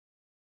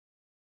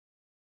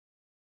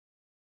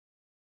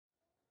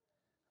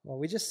Well,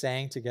 we just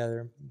sang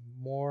together,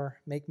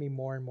 make me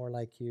more and more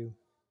like you.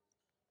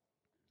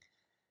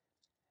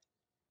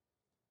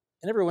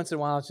 And every once in a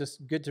while, it's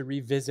just good to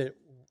revisit,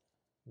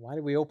 why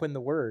do we open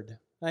the Word?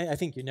 I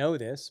think you know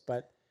this,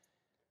 but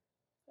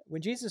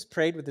when Jesus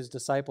prayed with his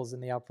disciples in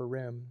the upper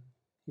room,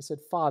 he said,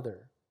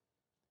 Father,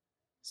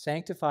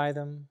 sanctify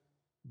them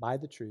by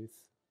the truth.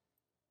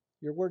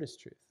 Your word is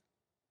truth.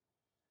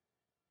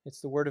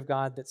 It's the Word of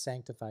God that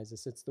sanctifies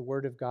us. It's the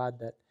Word of God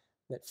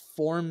that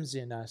forms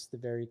in us the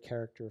very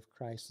character of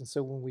Christ. And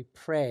so when we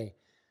pray,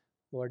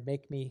 Lord,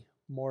 make me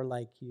more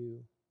like you,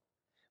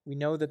 we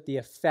know that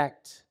the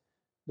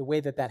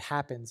way that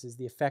happens is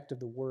the effect of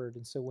the Word.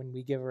 And so when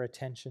we give our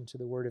attention to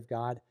the Word of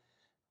God,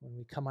 when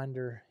we come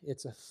under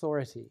its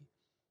authority,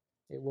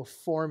 it will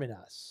form in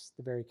us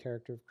the very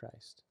character of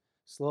Christ,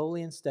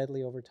 slowly and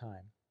steadily over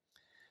time.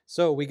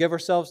 So we give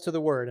ourselves to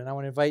the Word, and I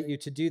want to invite you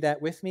to do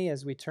that with me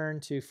as we turn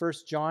to 1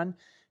 John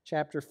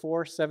chapter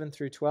 4, 7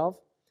 through 12.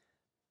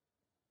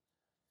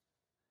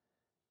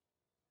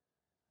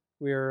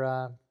 We're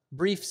a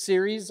brief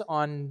series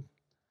called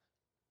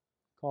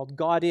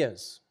God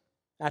Is,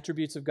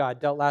 attributes of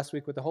God. Dealt last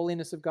week with the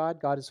holiness of God.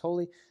 God is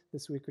holy.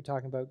 This week we're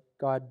talking about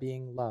God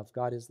being love.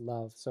 God is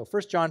love. So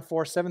 1 John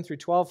 4, 7 through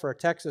 12 for our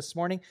text this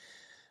morning.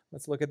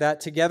 Let's look at that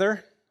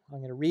together. I'm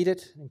going to read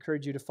it. I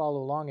encourage you to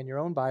follow along in your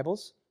own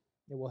Bibles.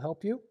 It will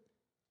help you.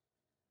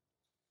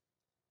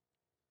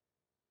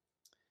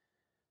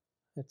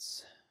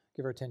 Let's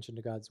give our attention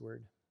to God's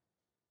word.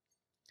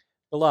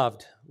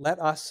 Beloved, let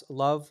us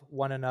love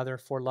one another,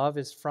 for love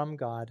is from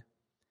God.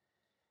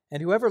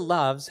 And whoever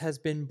loves has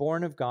been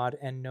born of God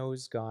and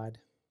knows God.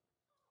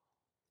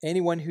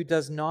 Anyone who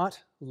does not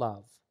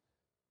love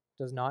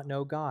does not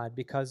know God,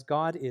 because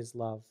God is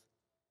love.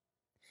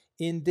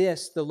 In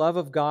this, the love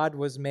of God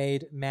was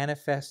made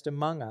manifest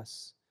among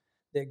us,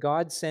 that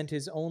God sent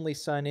his only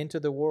Son into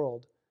the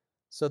world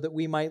so that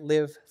we might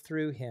live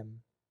through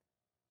him.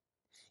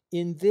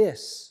 In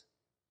this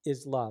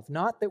is love,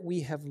 not that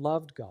we have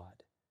loved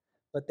God,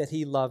 but that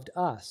he loved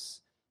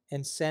us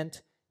and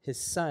sent his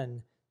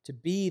Son to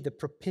be the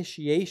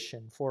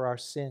propitiation for our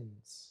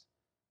sins.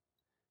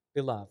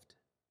 Beloved,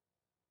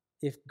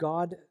 if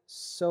God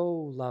so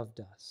loved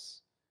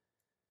us,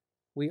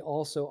 we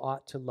also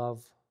ought to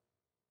love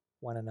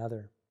one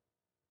another.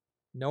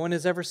 No one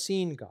has ever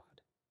seen God.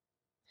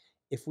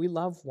 If we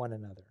love one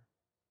another,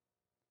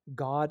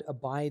 God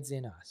abides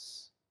in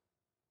us,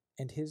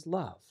 and his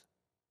love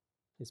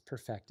is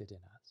perfected in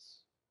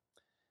us.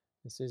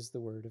 This is the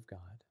word of God.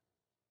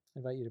 I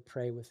invite you to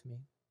pray with me.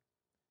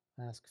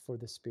 Ask for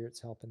the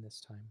Spirit's help in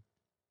this time.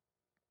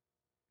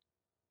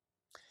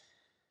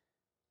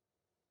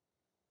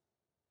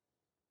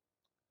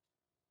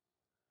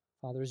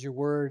 Father, as your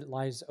word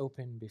lies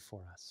open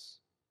before us,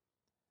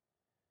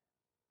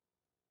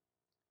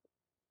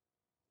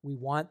 we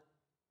want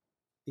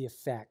the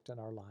effect on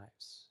our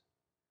lives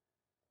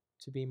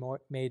to be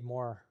made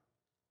more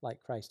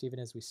like Christ, even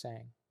as we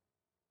sang.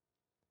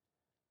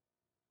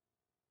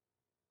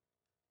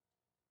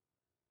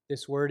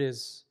 This word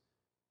is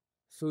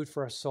food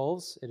for our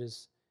souls. It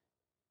is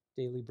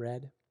daily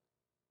bread.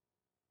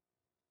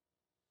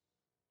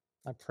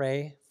 I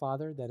pray,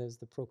 Father, that as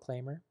the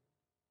proclaimer,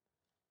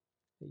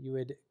 that you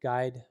would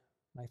guide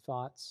my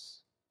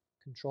thoughts,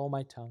 control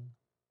my tongue.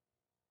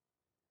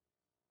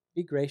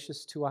 Be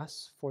gracious to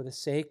us for the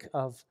sake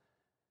of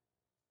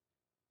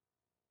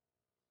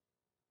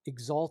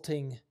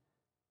exalting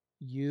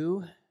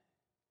you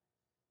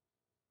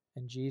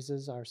and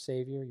Jesus, our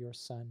Savior, your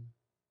Son,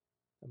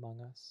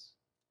 among us,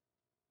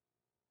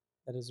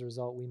 that as a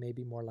result we may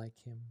be more like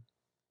him.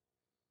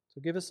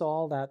 So give us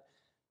all that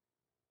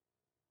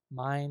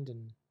mind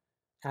and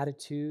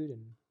attitude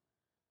and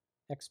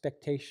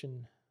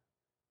expectation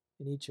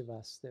in each of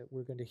us that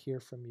we're going to hear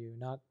from you,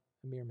 not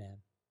a mere man.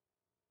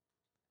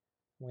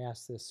 We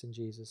ask this in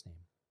Jesus' name.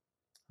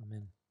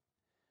 Amen.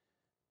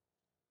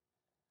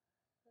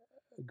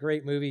 A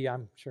great movie.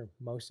 I'm sure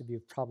most of you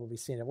have probably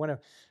seen it. One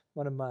of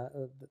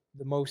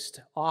the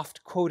most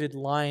oft-quoted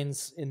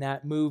lines in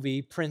that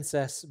movie,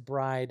 Princess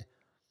Bride,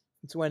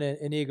 it's when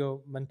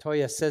Inigo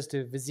Montoya says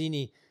to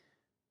Vizzini,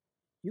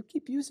 "You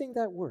keep using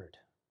that word.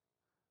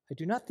 I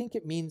do not think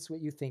it means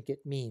what you think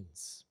it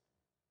means."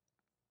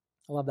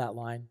 I love that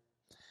line.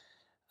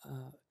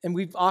 And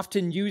we've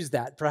often used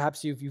that.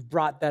 Perhaps you've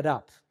brought that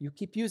up. You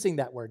keep using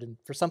that word and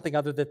for something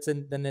other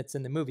than it's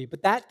in the movie.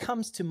 But that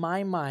comes to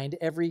my mind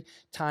every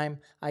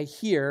time I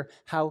hear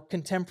how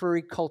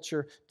contemporary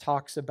culture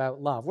talks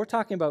about love. We're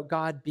talking about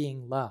God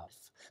being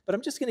love. But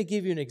I'm just going to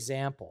give you an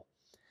example.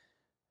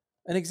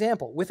 An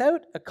example.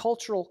 Without a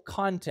cultural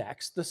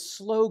context, the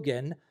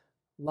slogan,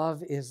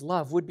 "Love is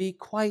love," would be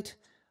quite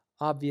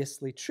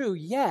obviously true.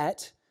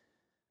 Yet,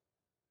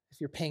 if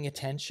you're paying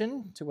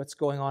attention to what's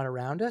going on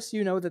around us,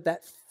 you know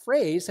that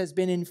phrase has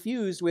been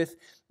infused with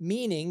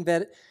meaning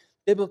that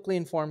biblically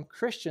informed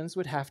Christians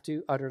would have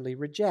to utterly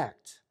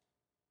reject.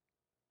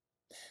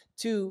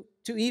 To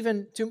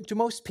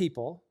most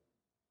people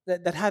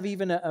that have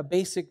even a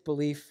basic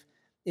belief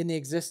in the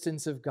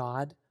existence of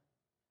God,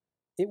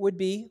 it would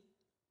be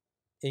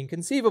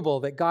inconceivable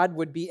that God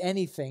would be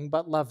anything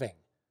but loving,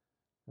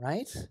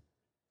 right?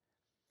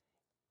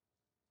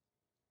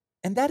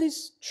 And that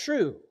is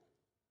true.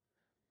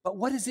 But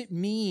what does it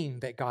mean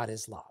that God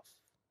is love?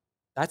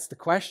 That's the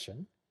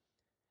question.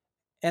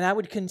 And I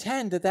would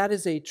contend that that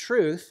is a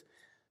truth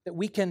that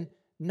we can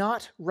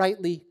not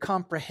rightly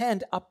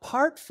comprehend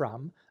apart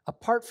from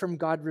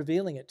God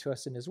revealing it to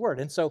us in His Word.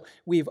 And so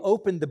we've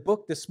opened the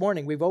book this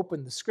morning, we've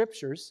opened the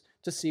Scriptures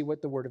to see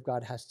what the Word of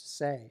God has to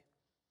say.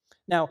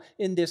 Now,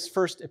 in this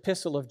first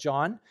epistle of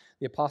John,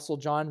 the Apostle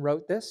John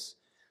wrote this.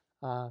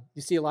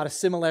 You see a lot of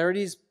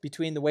similarities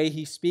between the way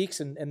he speaks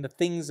and the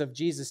things of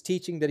Jesus'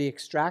 teaching that he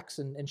extracts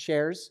and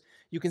shares.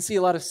 You can see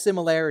a lot of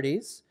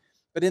similarities.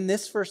 But in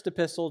this first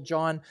epistle,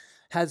 John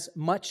has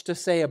much to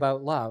say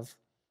about love.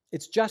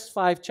 It's just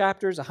 5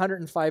 chapters,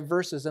 105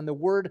 verses, and the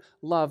word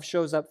love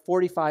shows up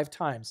 45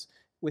 times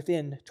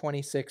within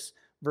 26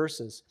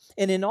 verses.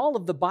 And in all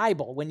of the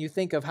Bible, when you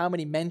think of how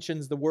many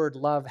mentions the word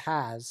love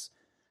has,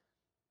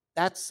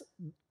 that's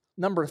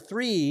number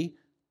 3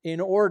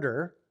 in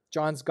order.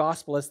 John's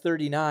Gospel has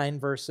 39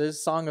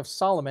 verses. Song of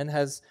Solomon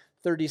has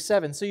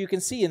 37. So you can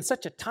see in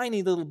such a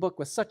tiny little book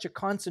with such a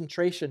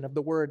concentration of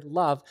the word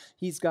love,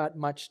 he's got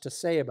much to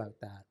say about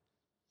that.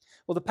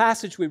 Well, the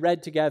passage we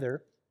read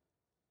together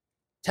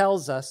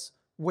tells us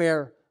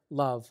where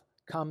love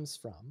comes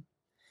from.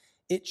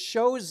 It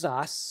shows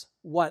us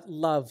what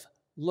love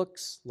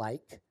looks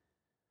like,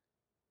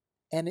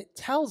 and it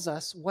tells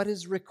us what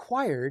is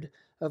required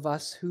of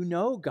us who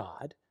know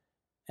God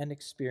and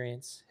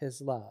experience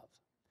His love.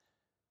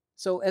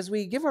 So as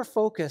we give our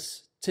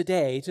focus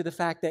today to the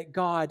fact that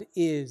God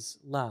is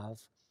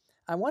love,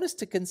 I want us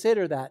to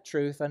consider that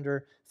truth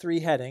under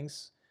 3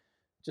 headings,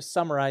 just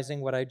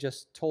summarizing what I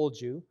just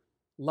told you.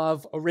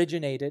 Love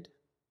originated.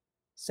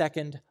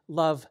 Second,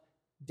 love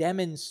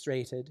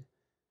demonstrated.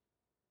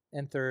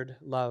 And third,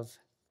 love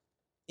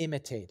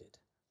imitated.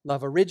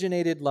 Love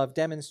originated, love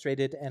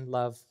demonstrated, and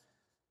love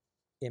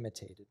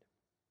imitated.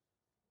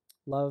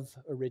 Love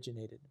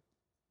originated.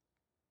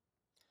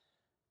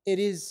 It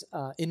is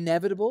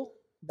inevitable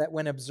that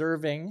when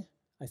observing,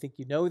 I think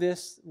you know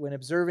this, when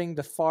observing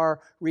the far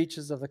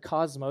reaches of the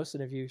cosmos,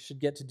 and if you should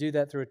get to do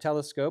that through a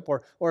telescope,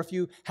 or if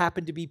you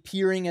happen to be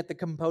peering at the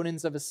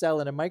components of a cell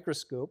in a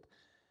microscope,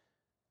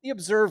 the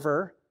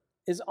observer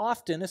is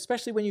often,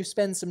 especially when you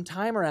spend some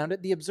time around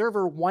it, the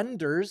observer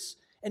wonders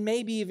and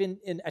maybe even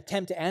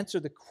attempt to answer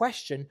the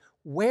question,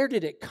 where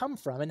did it come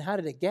from and how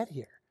did it get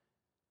here?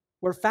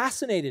 We're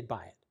fascinated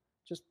by it.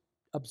 Just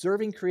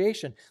observing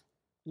creation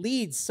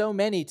leads so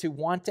many to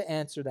want to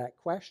answer that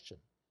question.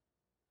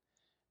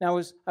 Now,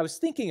 I was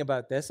thinking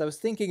about this. I was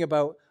thinking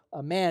about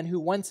a man who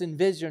once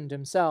envisioned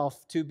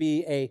himself to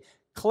be a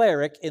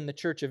cleric in the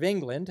Church of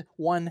England,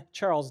 one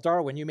Charles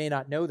Darwin. You may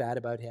not know that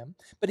about him,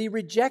 but he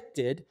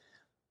rejected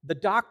the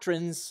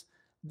doctrines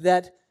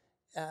that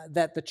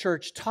the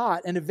church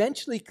taught and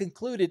eventually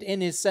concluded in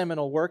his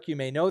seminal work, you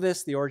may know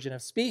this, The Origin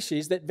of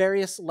Species, that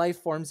various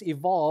life forms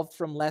evolved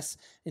from less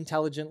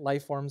intelligent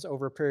life forms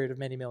over a period of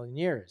many million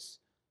years.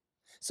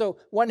 So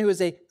one who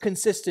is a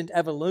consistent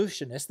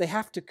evolutionist, they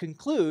have to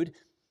conclude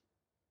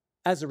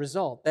as a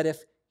result that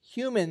if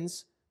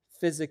humans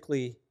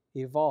physically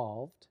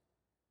evolved,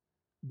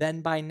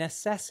 then by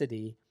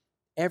necessity,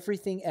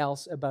 everything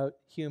else about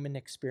human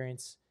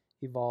experience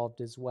evolved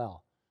as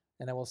well.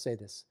 And I will say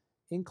this,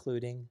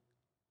 including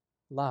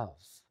love.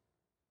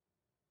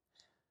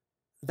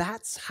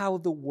 That's how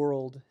the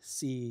world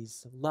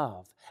sees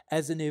love,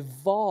 as an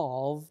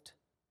evolved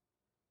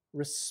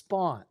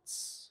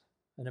response,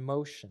 an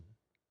emotion.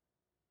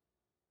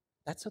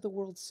 That's how the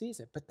world sees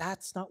it, but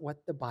that's not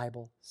what the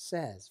Bible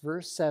says.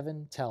 Verse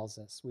 7 tells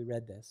us, we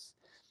read this,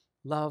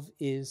 love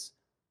is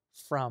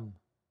from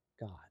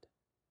God.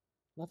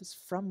 Love is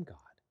from God.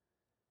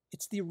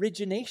 It's the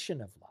origination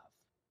of love.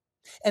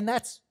 And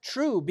that's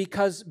true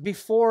because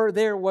before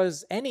there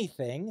was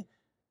anything,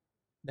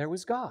 there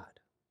was God.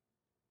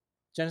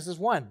 Genesis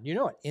 1, you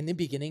know it. In the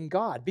beginning,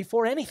 God.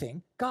 Before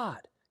anything,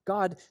 God.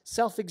 God,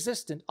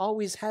 self-existent,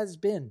 always has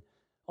been,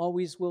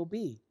 always will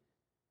be.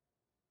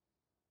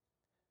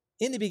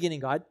 In the beginning,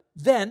 God.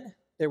 Then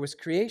there was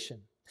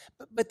creation.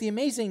 But the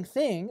amazing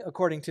thing,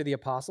 according to the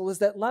apostle, is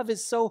that love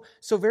is so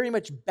very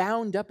much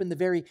bound up in the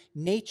very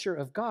nature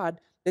of God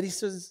that he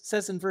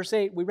says in verse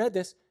 8, we read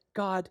this,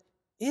 God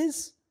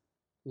is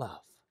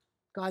love.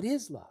 God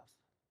is love.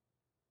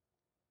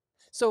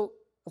 So,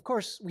 of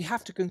course, we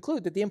have to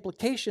conclude that the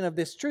implication of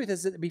this truth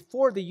is that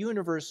before the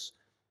universe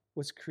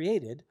was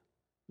created,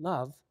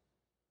 love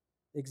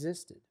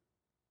existed.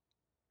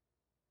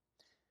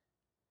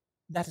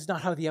 That is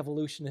not how the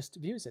evolutionist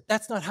views it.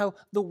 That's not how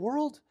the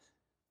world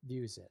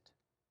views it.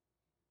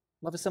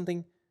 Love is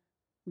something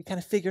we kind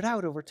of figured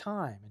out over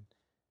time, and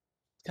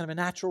it's kind of a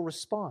natural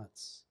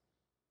response.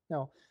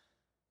 No,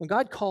 when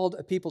God called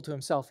a people to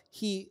himself,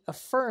 he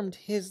affirmed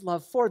his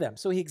love for them.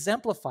 So he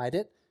exemplified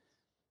it.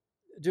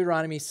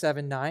 Deuteronomy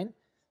 7:9.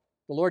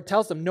 The Lord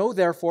tells them, know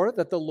therefore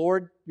that the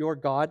Lord your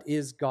God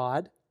is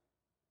God,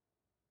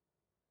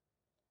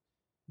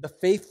 the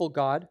faithful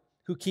God,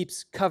 who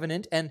keeps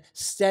covenant and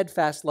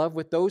steadfast love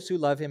with those who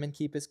love him and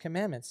keep his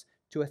commandments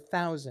to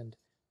 1,000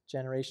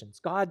 generations.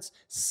 God's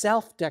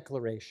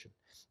self-declaration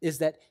is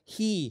that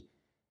he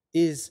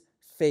is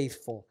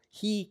faithful.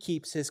 He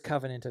keeps his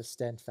covenant of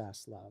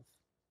steadfast love.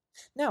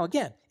 Now,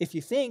 again, if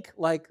you think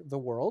like the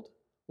world,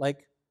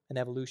 like an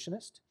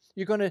evolutionist,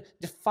 you're going to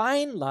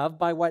define love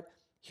by what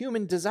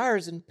human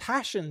desires and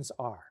passions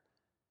are.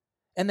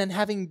 And then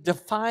having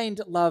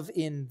defined love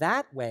in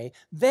that way,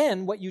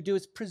 then what you do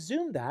is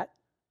presume that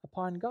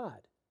upon God.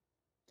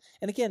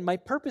 And again, my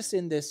purpose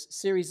in this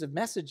series of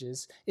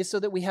messages is so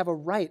that we have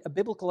a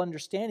biblical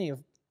understanding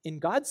of in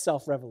God's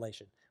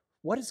self-revelation.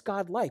 What is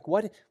God like?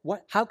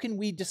 How can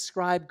we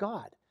describe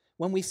God?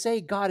 When we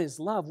say God is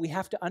love, we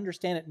have to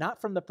understand it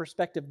not from the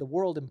perspective of the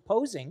world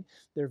imposing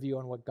their view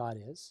on what God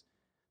is,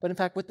 but in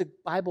fact what the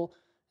Bible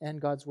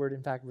and God's word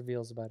in fact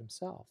reveals about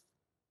himself.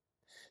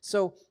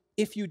 So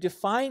if you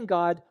define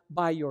God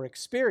by your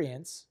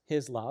experience,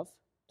 his love,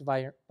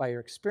 by your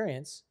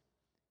experience,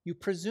 you're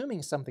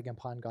presuming something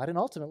upon God, and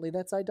ultimately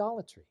that's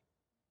idolatry.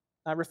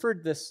 I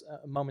referred to this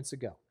moments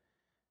ago,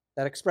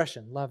 that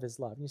expression, love is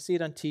love. You see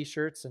it on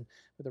T-shirts and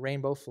with a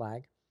rainbow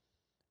flag.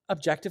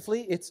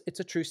 Objectively, it's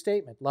a true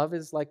statement. Love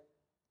is like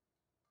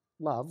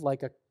love,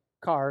 like a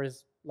car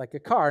is like a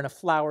car, and a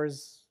flower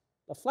is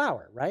a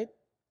flower, right?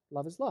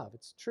 Love is love.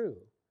 It's true.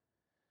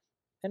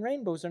 And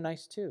rainbows are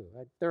nice too.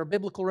 They're a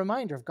biblical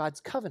reminder of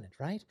God's covenant,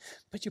 right?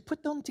 But you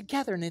put them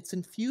together and it's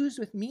infused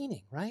with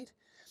meaning, right?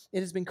 It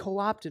has been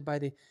co-opted by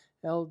the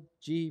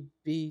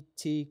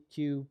LGBTQ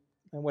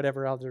and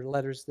whatever other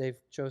letters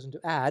they've chosen to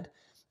add.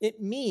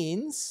 It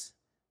means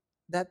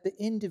that the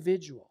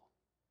individual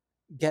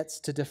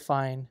gets to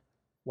define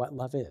what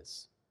love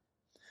is.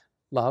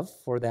 Love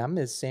for them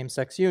is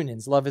same-sex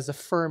unions. Love is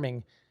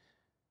affirming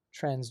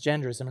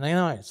transgenderism. And I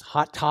know it's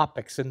hot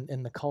topics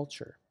in the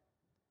culture.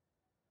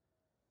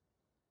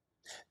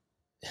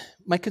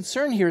 My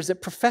concern here is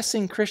that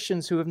professing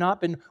Christians who have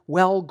not been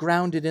well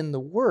grounded in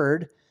the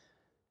Word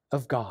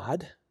of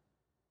God,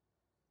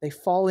 they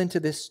fall into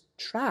this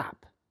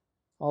trap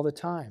all the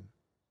time.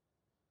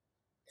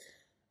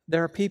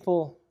 There are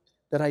people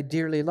that I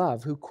dearly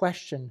love who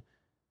question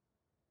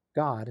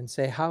God and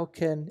say,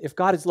 if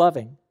God is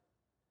loving,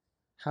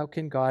 how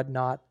can God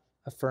not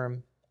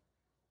affirm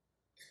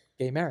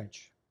gay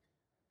marriage?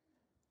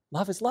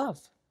 Love is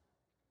love.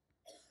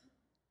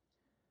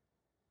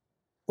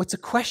 It's a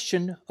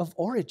question of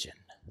origin.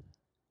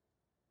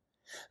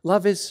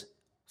 Love is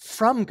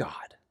from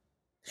God,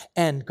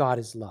 and God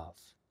is love.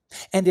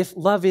 And if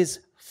love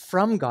is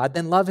from God,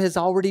 then love has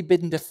already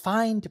been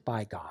defined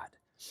by God.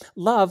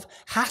 Love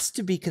has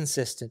to be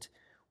consistent.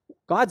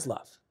 God's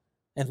love,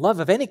 and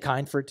love of any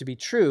kind, for it to be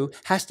true,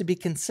 has to be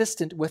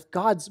consistent with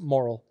God's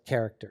moral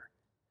character.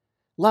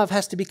 Love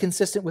has to be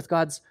consistent with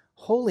God's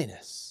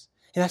holiness.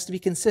 It has to be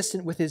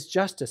consistent with his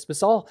justice,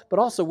 but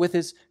also with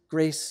his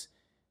grace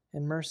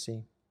and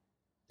mercy.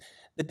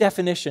 The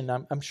definition,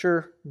 I'm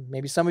sure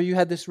maybe some of you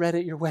had this read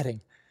at your wedding.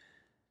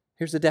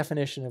 Here's the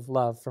definition of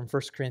love from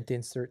 1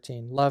 Corinthians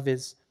 13. Love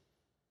is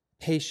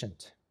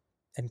patient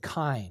and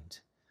kind.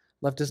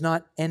 Love does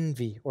not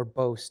envy or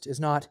boast, is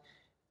not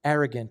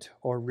arrogant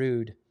or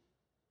rude.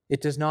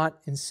 It does not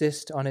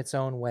insist on its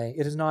own way.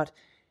 It is not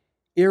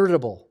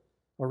irritable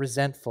or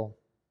resentful.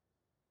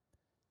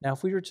 Now,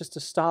 if we were just to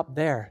stop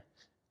there,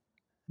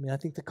 I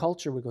think the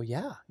culture would go,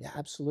 yeah,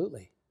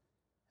 absolutely.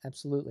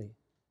 Absolutely.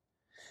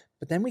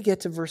 But then we get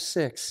to verse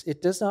 6.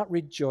 It does not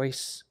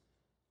rejoice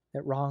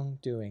at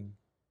wrongdoing.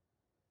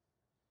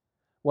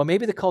 Well,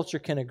 maybe the culture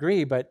can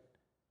agree, but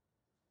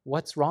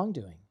what's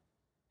wrongdoing?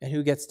 And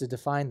who gets to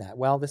define that?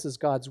 Well, this is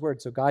God's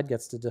word, so God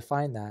gets to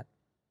define that.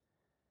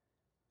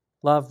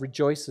 Love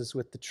rejoices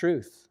with the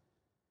truth.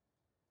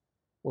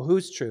 Well,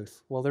 whose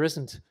truth? Well, there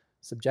isn't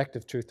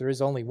subjective truth. There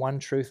is only one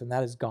truth, and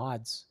that is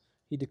God's.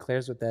 He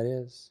declares what that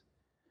is.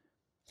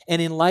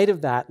 And in light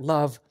of that,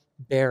 love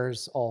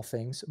bears all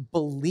things,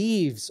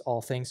 believes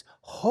all things,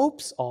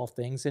 hopes all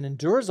things, and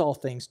endures all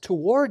things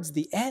towards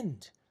the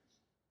end.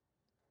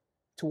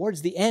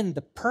 Towards the end,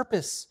 the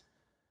purpose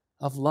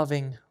of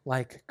loving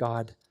like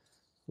God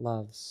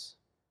loves.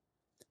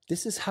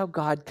 This is how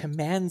God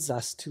commands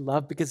us to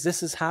love, because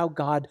this is how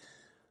God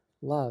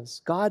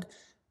loves. God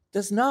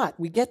does not,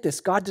 we get this,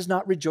 God does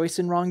not rejoice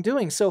in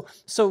wrongdoing. So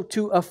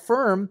to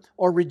affirm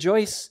or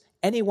rejoice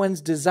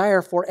anyone's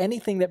desire for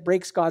anything that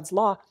breaks God's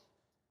law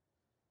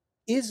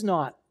is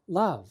not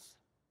love.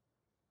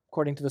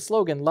 According to the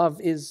slogan, love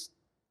is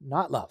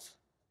not love.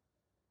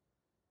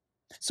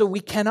 So we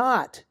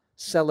cannot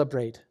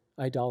celebrate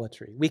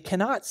idolatry. We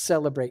cannot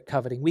celebrate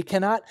coveting. We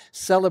cannot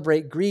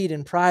celebrate greed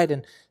and pride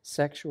and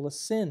sexual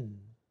sin.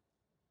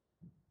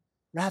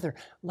 Rather,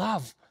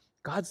 love,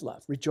 God's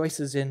love,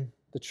 rejoices in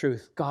the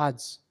truth,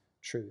 God's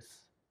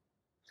truth.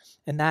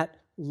 And that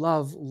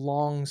love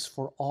longs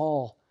for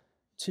all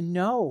to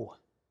know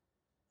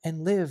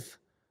and live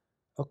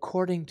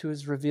according to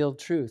his revealed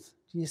truth.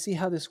 Do you see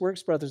how this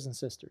works, brothers and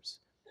sisters?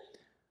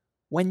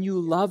 When you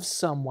love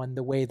someone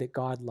the way that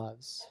God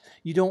loves,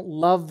 you don't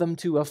love them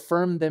to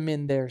affirm them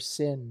in their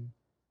sin.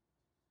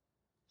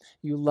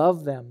 You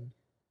love them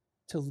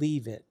to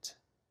leave it.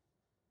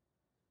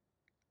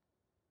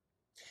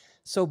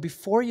 So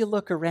before you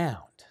look around,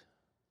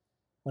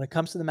 when it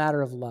comes to the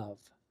matter of love,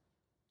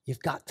 you've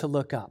got to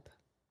look up.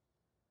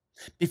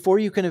 Before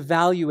you can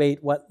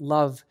evaluate what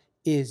love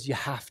is, you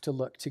have to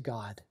look to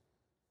God.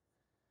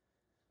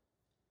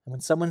 And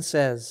when someone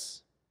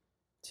says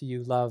to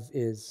you, love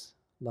is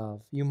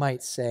love, you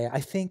might say,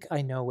 I think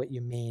I know what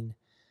you mean,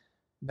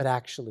 but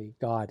actually,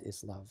 God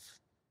is love.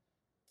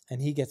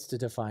 And He gets to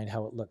define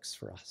how it looks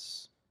for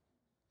us.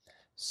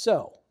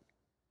 So,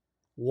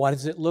 what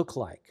does it look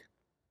like?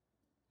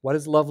 What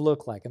does love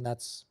look like? And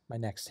that's my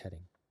next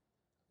heading.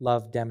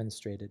 Love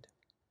demonstrated.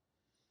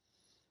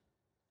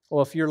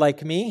 Well, if you're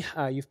like me,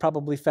 you've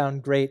probably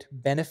found great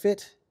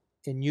benefit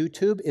in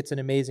YouTube. It's an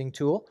amazing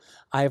tool.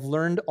 I have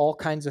learned all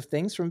kinds of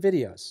things from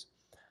videos.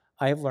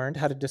 I have learned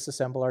how to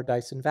disassemble our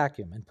Dyson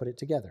vacuum and put it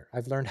together.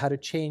 I've learned how to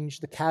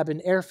change the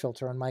cabin air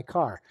filter on my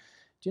car.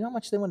 Do you know how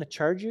much they want to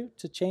charge you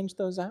to change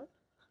those out?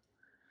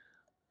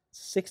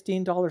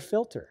 $16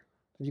 filter.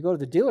 If you go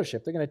to the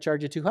dealership, they're going to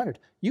charge you $200.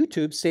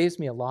 YouTube saves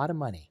me a lot of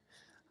money.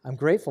 I'm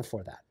grateful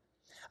for that.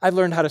 I've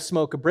learned how to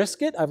smoke a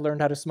brisket. I've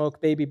learned how to smoke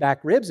baby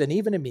back ribs and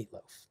even a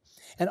meatloaf.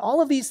 And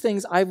all of these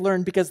things I've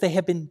learned because they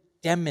have been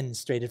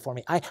demonstrated for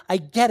me. I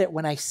get it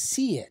when I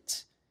see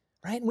it,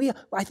 right? And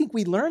I think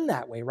we learn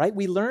that way, right?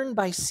 We learn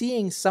by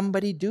seeing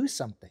somebody do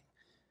something.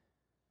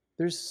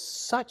 There's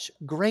such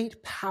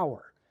great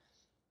power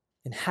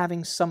in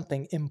having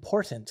something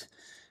important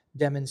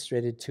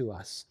demonstrated to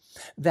us.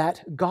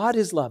 That God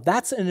is love,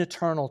 that's an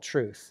eternal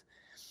truth.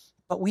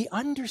 But we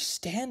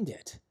understand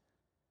it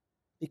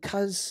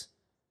because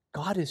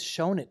God has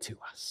shown it to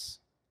us.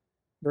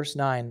 Verse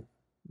 9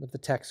 of the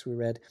text we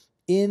read,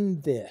 in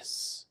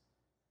this,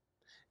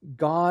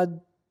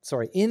 the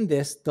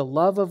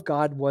love of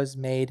God was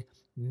made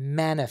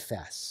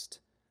manifest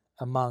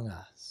among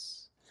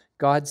us.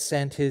 God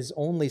sent His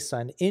only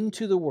Son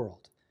into the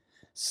world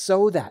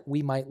so that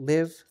we might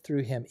live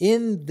through Him.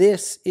 In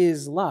this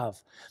is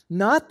love.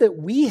 Not that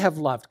we have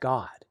loved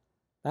God.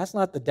 That's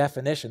not the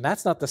definition.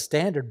 That's not the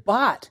standard.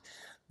 But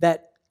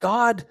that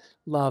God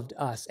loved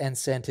us and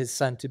sent His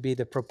Son to be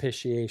the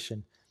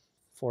propitiation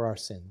for our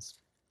sins.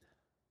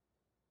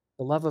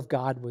 The love of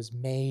God was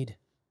made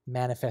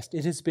manifest.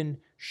 It has been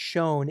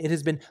shown. It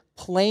has been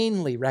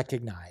plainly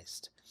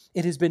recognized.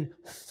 It has been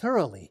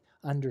thoroughly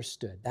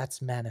understood. That's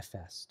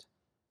manifest.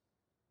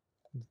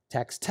 The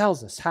text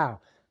tells us how.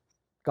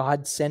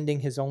 God sending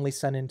His only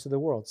Son into the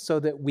world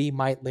so that we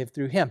might live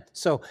through Him.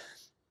 So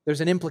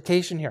there's an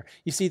implication here.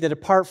 You see that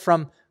apart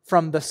from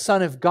the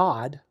Son of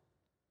God,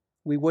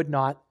 we would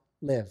not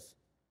live.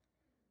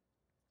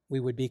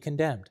 We would be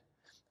condemned.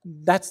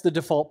 That's the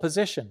default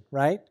position,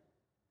 right?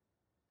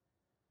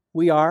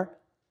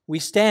 We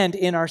stand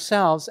in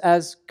ourselves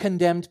as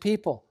condemned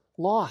people,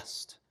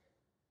 lost.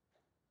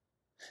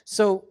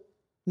 So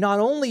not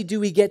only do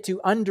we get to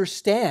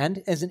understand,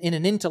 in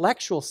an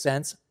intellectual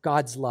sense,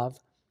 God's love,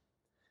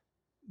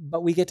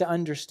 but we get to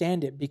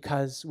understand it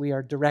because we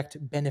are direct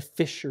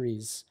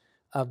beneficiaries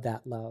of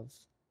that love.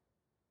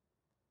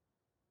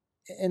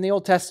 In the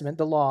Old Testament,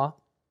 the law,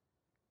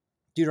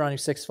 Deuteronomy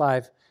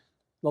 6:5,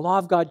 the law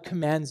of God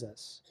commands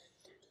us,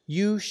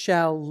 you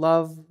shall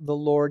love the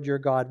Lord your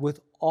God with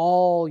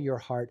all your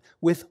heart,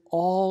 with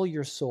all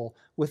your soul,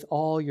 with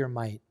all your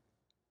might.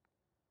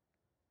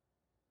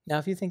 Now,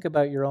 if you think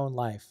about your own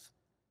life,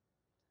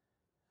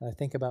 and I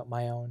think about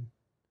my own,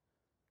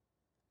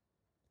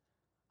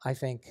 I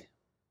think,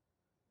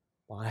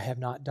 well, I have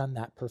not done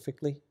that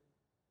perfectly.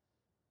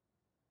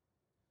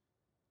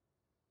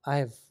 I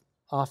have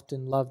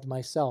often loved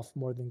myself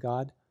more than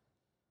God.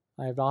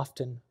 I have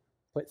often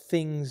put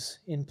things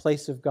in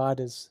place of God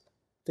as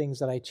things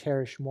that I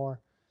cherish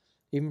more,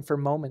 even for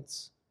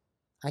moments.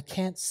 I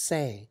can't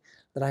say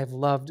that I have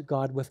loved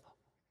God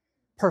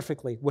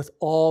perfectly, with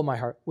all my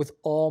heart, with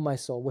all my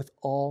soul, with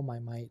all my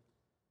might.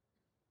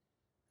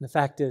 And the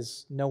fact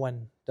is, no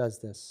one does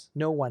this.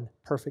 No one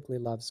perfectly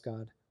loves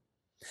God.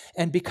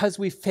 And because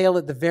we fail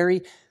at the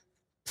very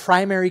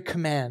primary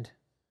command,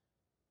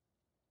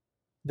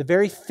 the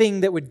very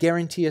thing that would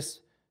guarantee us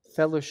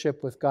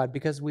fellowship with God,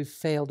 because we've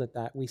failed at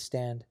that, we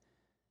stand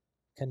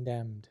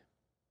condemned.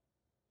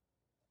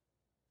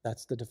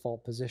 That's the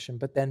default position.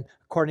 But then,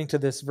 according to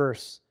this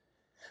verse,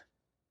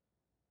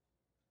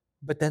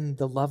 but then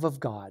the love of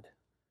God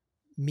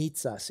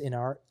meets us in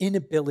our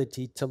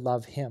inability to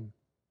love Him.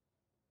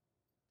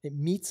 It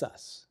meets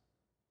us.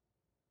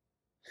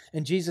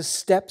 And Jesus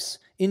steps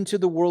into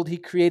the world He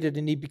created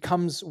and He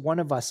becomes one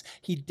of us.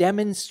 He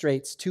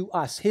demonstrates to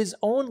us His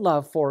own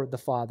love for the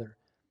Father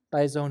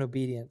by His own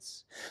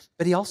obedience.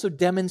 But He also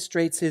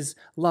demonstrates His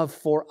love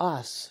for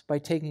us by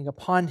taking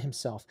upon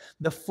Himself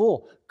the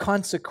full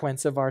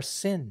consequence of our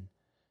sin.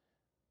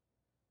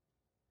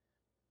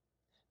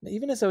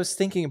 Even as I was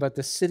thinking about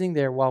this, sitting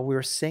there while we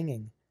were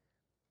singing,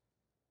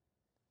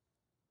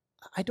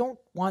 I don't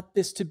want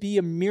this to be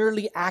a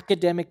merely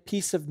academic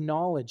piece of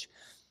knowledge.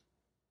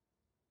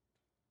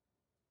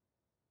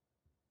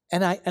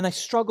 And I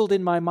struggled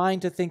in my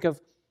mind to think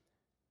of,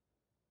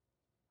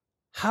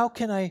 How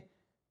can I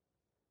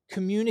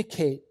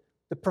communicate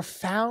the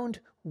profound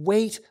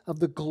weight of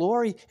the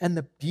glory and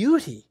the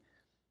beauty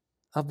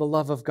of the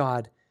love of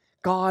God?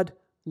 God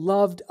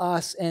loved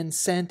us and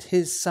sent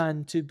his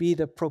Son to be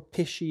the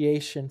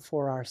propitiation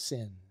for our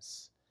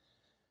sins.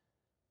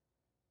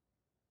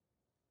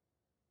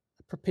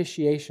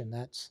 Propitiation,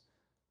 that's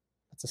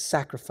a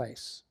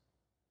sacrifice.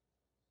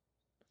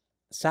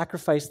 A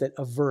sacrifice that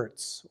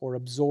averts or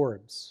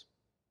absorbs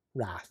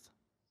wrath.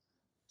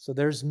 So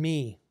there's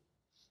me.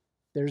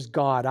 There's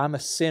God. I'm a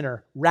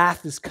sinner.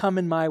 Wrath is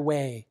coming my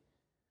way.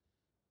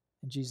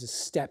 And Jesus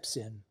steps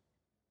in.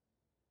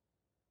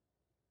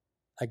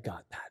 I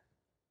got that.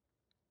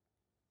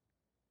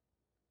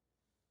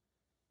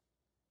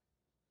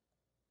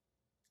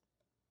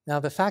 Now,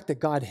 the fact that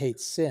God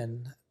hates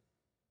sin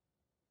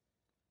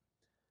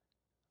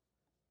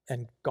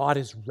and God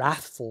is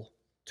wrathful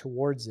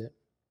towards it,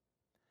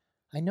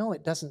 I know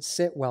it doesn't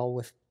sit well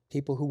with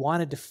people who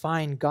want to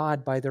define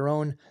God by their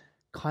own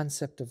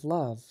concept of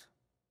love.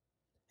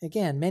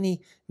 Again,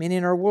 many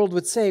in our world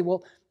would say,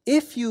 well,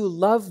 if you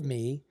love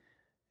me,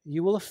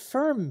 you will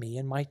affirm me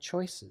in my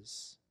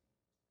choices.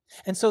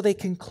 And so they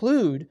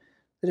conclude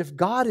that if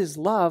God is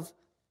love,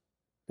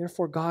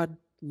 therefore God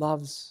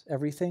loves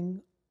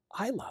everything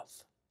I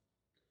love.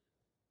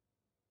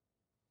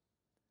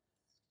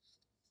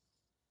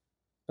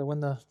 But when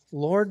the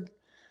Lord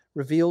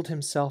revealed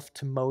himself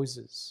to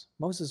Moses,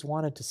 Moses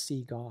wanted to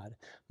see God.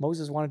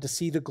 Moses wanted to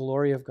see the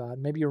glory of God.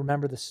 Maybe you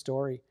remember the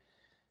story.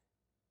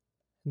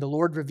 And the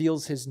Lord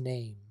reveals his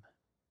name,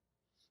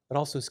 but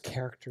also his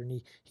character.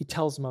 And he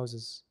tells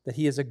Moses that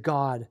he is a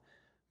God,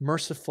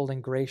 merciful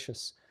and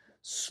gracious,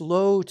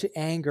 slow to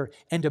anger,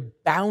 and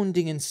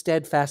abounding in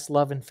steadfast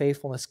love and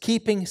faithfulness,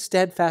 keeping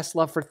steadfast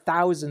love for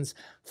thousands,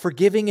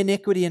 forgiving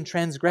iniquity and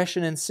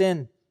transgression and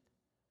sin.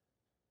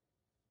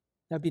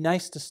 Now, it'd be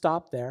nice to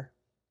stop there,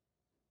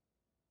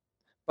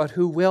 but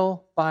who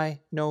will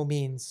by no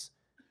means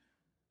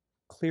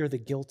clear the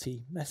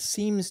guilty. That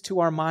seems to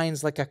our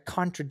minds like a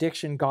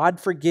contradiction. God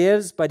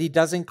forgives, but he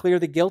doesn't clear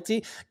the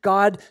guilty.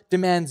 God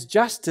demands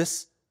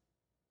justice,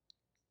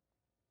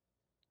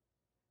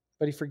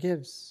 but he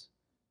forgives.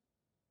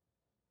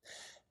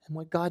 And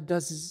what God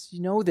does is,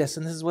 you know this,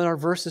 and this is what our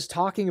verse is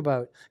talking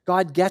about.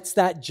 God gets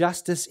that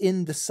justice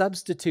in the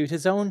substitute,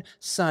 his own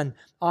Son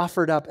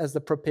offered up as the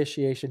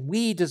propitiation.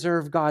 We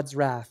deserve God's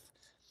wrath.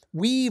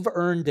 We've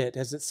earned it,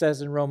 as it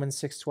says in Romans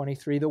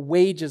 6:23. The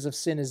wages of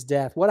sin is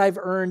death. What I've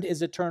earned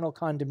is eternal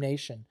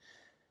condemnation.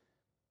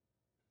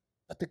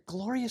 But the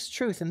glorious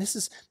truth, and this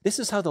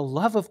is how the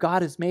love of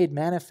God is made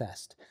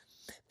manifest.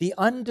 The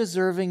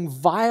undeserving,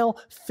 vile,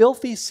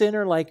 filthy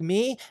sinner like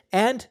me,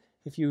 and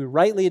if you're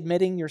rightly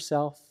admitting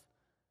yourself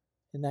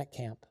in that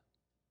camp,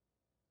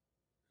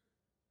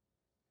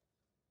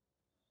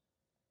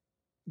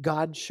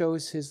 God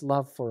shows his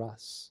love for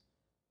us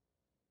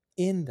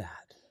in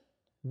that.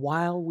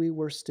 While we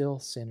were still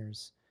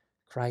sinners,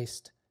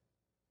 Christ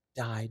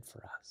died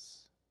for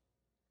us.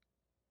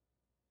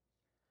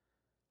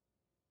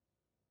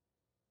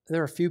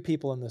 There are few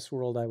people in this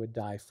world I would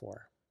die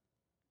for.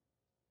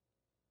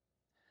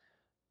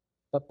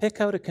 But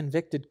pick out a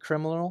convicted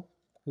criminal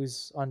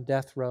who's on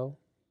death row.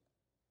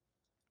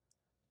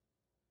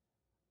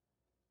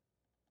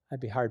 I'd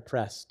be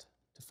hard-pressed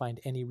to find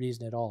any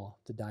reason at all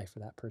to die for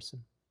that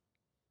person.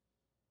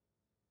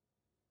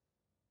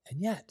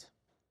 And yet,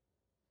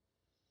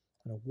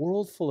 in a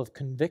world full of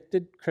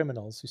convicted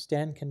criminals who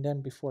stand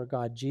condemned before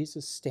God,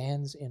 Jesus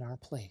stands in our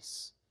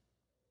place.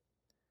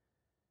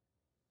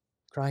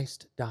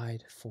 Christ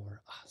died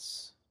for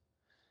us.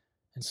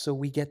 And so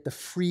we get the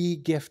free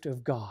gift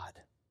of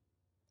God,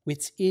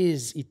 which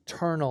is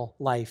eternal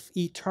life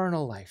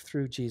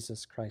through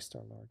Jesus Christ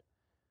our Lord.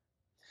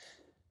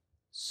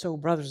 So,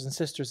 brothers and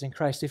sisters in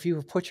Christ, if you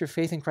have put your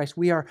faith in Christ,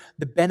 we are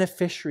the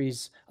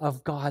beneficiaries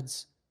of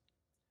God's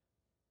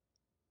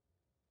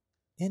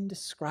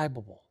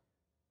indescribable,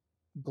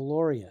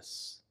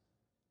 glorious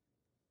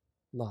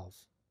love.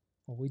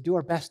 Well, we do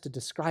our best to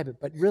describe it,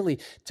 but really,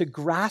 to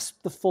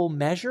grasp the full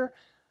measure,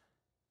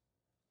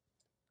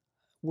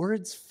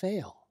 words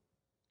fail.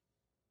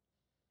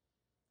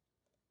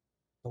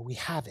 But we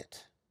have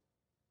it.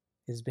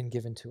 It has been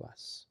given to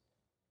us.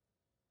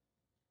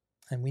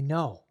 And we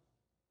know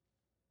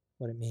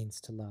what it means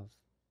to love.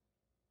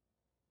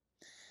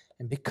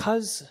 And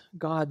because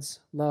God's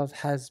love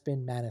has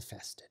been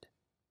manifested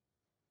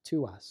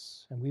to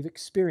us, and we've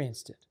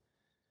experienced it,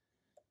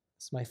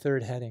 it's my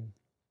third heading.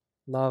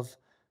 Love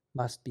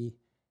must be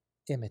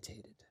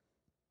imitated.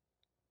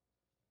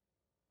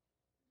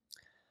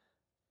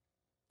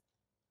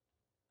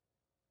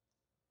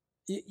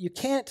 You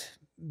can't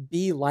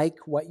be like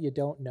what you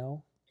don't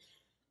know,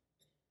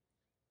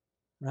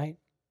 right?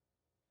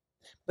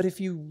 But if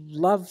you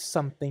love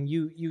something,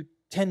 you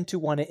tend to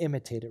want to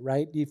imitate it,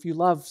 right? If you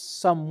love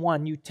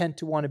someone, you tend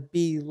to want to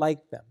be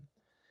like them.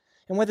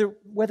 And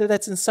whether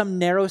that's in some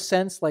narrow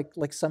sense,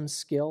 like some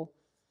skill,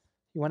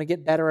 you want to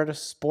get better at a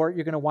sport,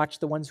 you're going to watch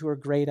the ones who are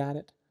great at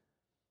it.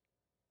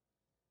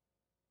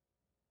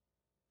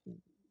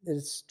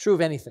 It's true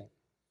of anything.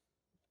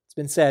 It's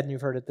been said, and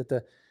you've heard it, that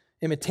the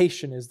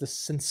imitation is the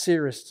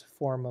sincerest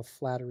form of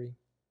flattery.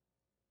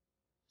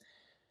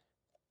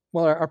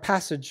 Well, the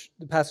passage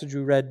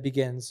we read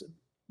begins,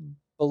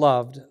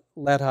 "Beloved,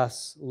 let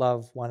us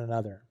love one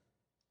another."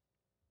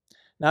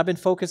 Now, I've been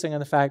focusing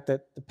on the fact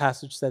that the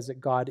passage says that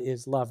God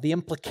is love. The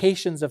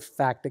implications of the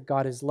fact that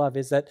God is love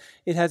is that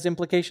it has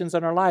implications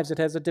on our lives. It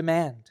has a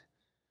demand.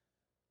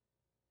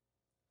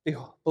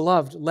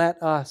 Beloved,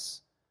 let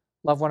us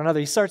love one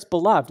another. He starts,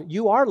 beloved.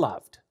 You are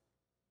loved.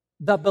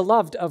 The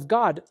beloved of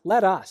God,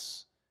 let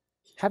us.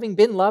 Having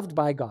been loved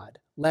by God,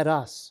 let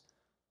us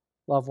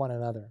love one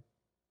another.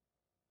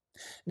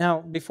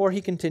 Now, before he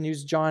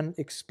continues, John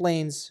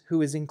explains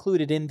who is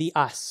included in the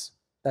us.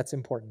 That's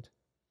important.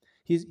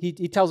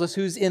 He tells us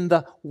who's in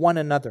the one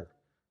another.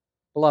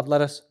 Beloved,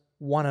 let us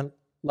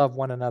love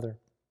one another.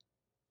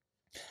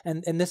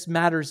 And this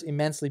matters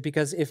immensely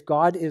because if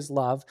God is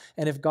love,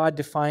 and if God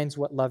defines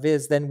what love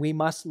is, then we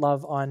must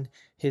love on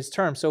His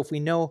terms. So if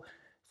we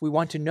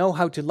want to know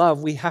how to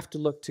love, we have to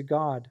look to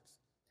God.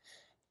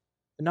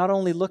 But not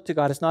only look to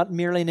God, it's not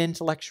merely an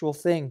intellectual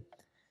thing.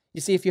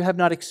 You see, if you have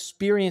not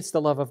experienced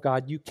the love of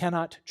God, you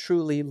cannot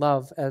truly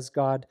love as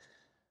God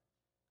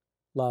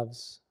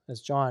loves, as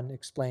John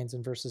explains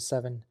in verses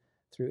 7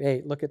 through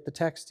 8. Look at the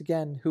text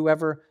again.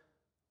 Whoever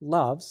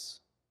loves.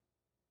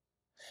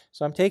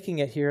 So I'm taking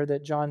it here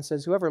that John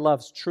says, whoever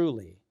loves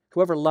truly,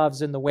 whoever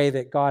loves in the way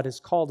that God has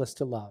called us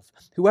to love,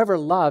 whoever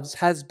loves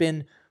has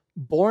been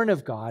born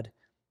of God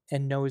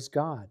and knows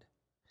God.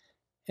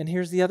 And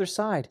here's the other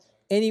side.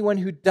 Anyone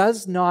who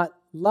does not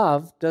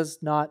love does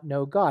not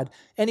know God.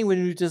 Anyone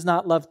who does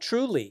not love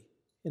truly,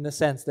 in the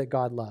sense that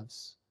God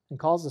loves and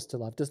calls us to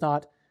love, does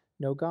not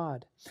know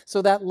God.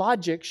 So that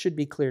logic should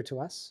be clear to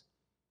us.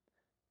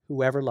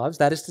 Whoever loves,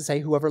 that is to say,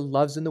 whoever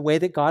loves in the way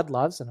that God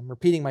loves, and I'm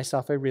repeating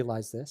myself, I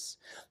realize this,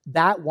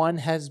 that one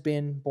has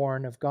been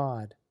born of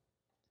God.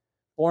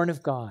 Born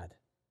of God.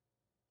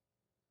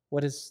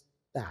 What is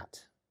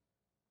that?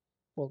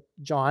 Well,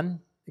 John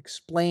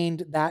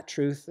explained that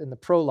truth in the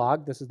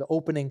prologue. This is the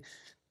opening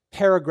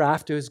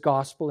paragraph to his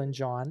gospel in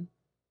John.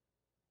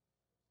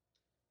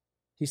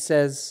 He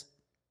says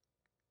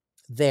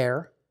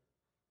there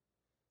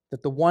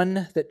that the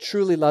one that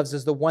truly loves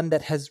is the one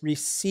that has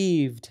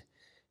received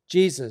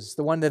Jesus,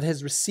 the one that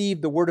has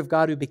received the Word of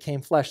God who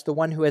became flesh, the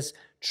one who has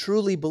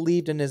truly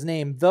believed in His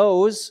name.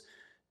 Those,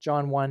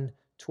 John 1,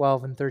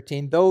 12 and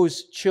 13,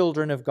 those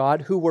children of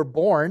God who were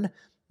born,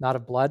 not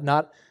of blood,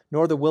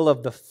 nor the will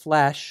of the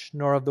flesh,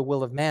 nor of the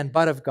will of man,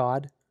 but of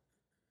God.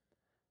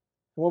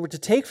 What we're to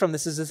take from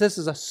this is that this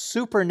is a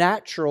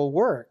supernatural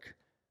work.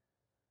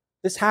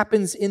 This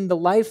happens in the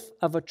life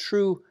of a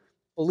true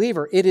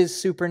believer. It is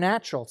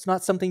supernatural. It's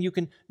not something you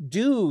can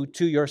do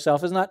to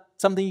yourself. It's not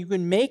something you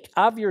can make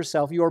of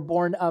yourself. You are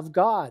born of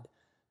God.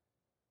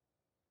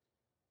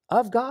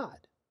 Of God.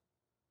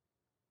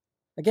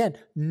 Again,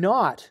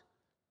 not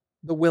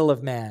the will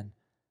of man,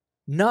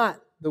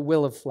 not the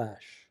will of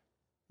flesh,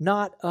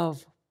 not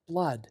of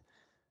blood.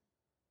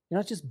 You're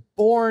not just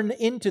born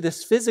into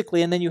this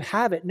physically and then you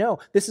have it. No,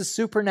 this is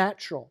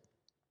supernatural.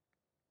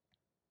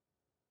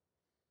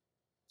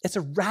 It's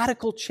a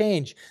radical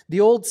change. The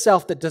old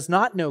self that does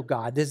not know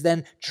God is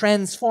then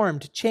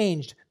transformed,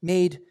 changed,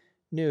 made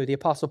new. The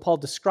Apostle Paul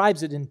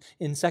describes it in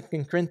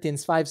 2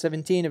 Corinthians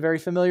 5:17, a very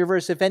familiar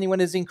verse. If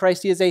anyone is in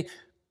Christ, he is a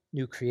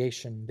new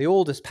creation. The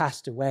old has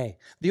passed away.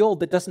 The old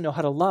that doesn't know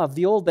how to love,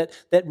 the old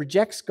that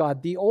rejects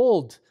God, the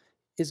old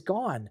is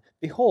gone.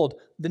 Behold,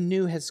 the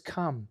new has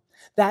come.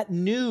 That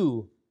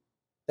new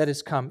that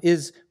has come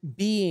is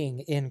being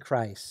in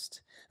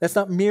Christ. That's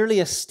not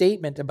merely a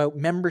statement about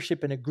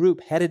membership in a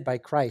group headed by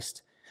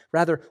Christ.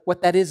 Rather,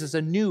 what that is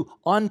a new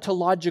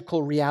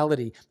ontological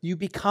reality. You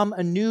become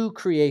a new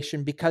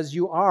creation because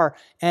you are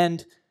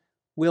and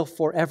will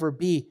forever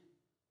be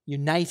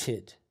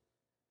united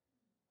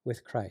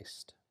with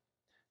Christ.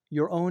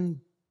 Your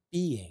own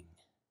being,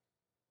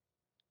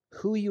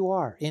 who you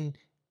are in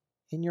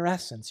your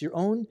essence, your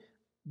own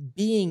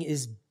being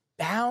is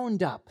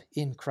bound up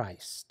in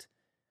Christ.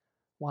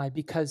 Why?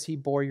 Because He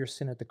bore your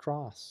sin at the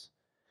cross.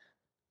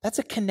 That's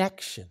a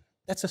connection.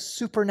 That's a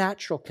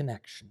supernatural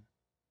connection.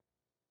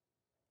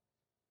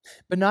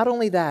 But not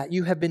only that,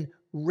 you have been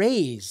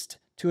raised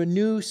to a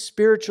new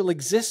spiritual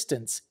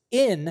existence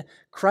in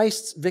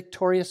Christ's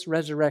victorious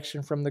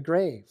resurrection from the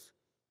grave.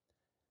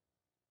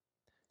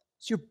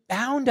 So you're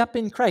bound up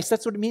in Christ.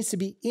 That's what it means to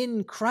be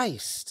in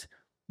Christ,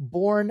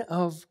 born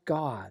of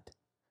God.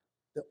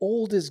 The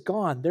old is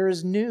gone. There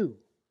is new.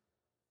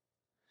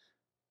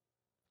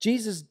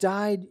 Jesus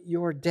died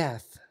your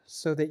death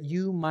so that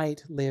you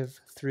might live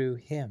through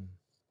Him.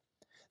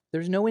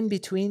 There's no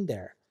in-between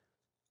there.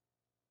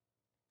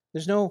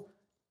 There's no,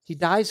 He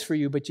dies for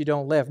you, but you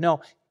don't live.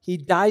 No, He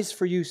dies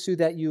for you so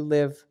that you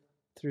live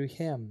through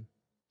Him.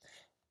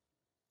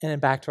 And then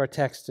back to our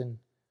text in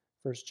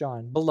 1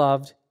 John.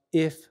 Beloved,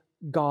 if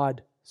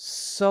God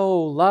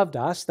so loved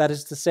us, that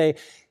is to say,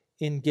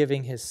 in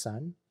giving His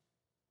Son,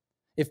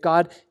 if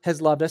God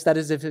has loved us, that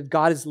is, if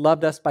God has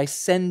loved us by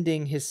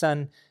sending His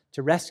Son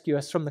to rescue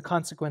us from the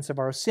consequence of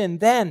our sin,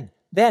 then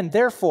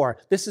therefore,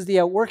 this is the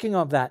outworking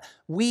of that,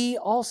 we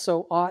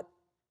also ought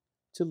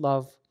to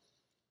love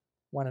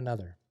one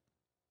another.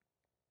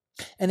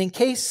 And in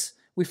case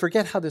we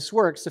forget how this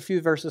works, a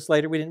few verses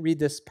later, we didn't read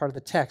this part of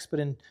the text, but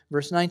in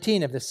verse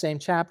 19 of this same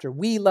chapter,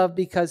 we love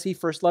because he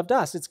first loved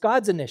us. It's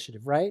God's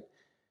initiative, right?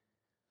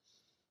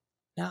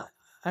 Now,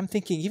 I'm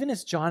thinking, even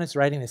as John is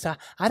writing this,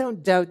 I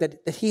don't doubt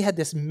that he had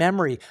this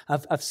memory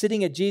of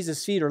sitting at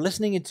Jesus' feet or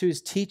listening to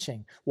his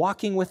teaching,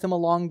 walking with him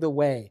along the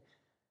way.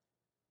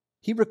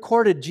 He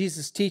recorded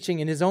Jesus' teaching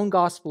in his own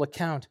gospel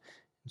account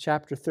in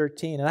chapter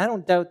 13. And I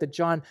don't doubt that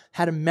John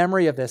had a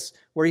memory of this,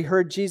 where he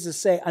heard Jesus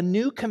say, "A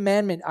new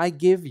commandment I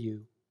give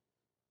you,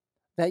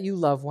 that you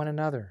love one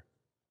another."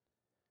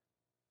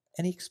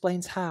 And he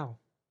explains how.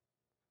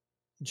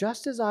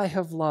 Just as I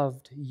have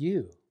loved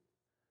you,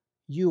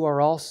 you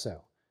are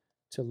also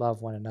to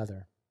love one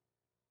another.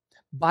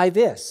 By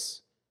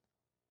this,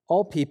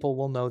 all people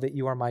will know that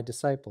you are my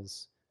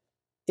disciples,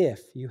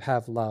 if you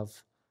have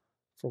love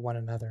for one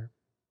another.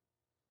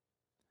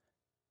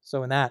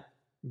 So in that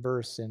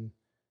verse in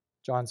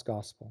John's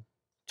gospel,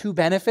 2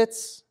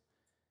 benefits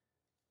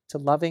to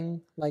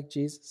loving like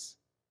Jesus.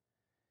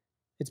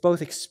 It's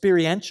both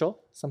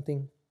experiential,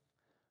 something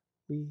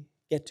we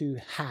get to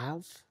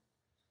have,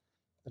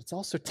 but it's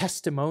also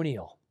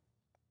testimonial.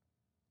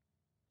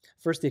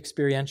 First, the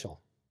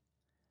experiential.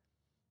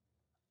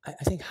 I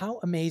think how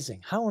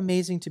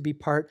amazing to be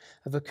part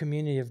of a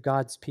community of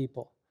God's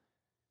people,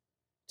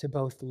 to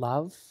both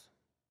love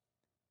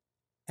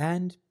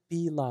and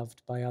be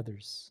loved by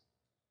others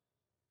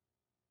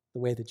the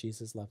way that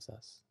Jesus loves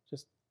us.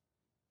 Just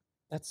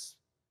that's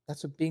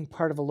what being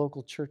part of a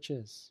local church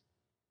is.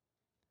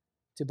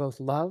 To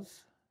both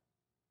love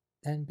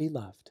and be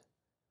loved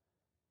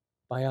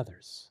by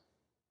others.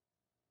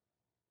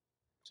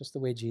 Just the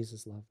way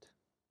Jesus loved.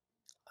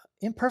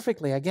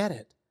 Imperfectly, I get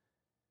it.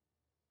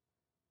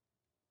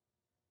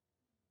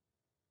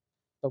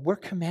 But we're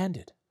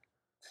commanded.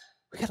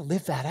 We've got to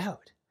live that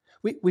out.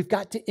 We've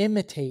got to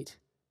imitate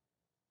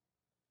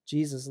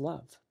Jesus'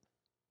 love.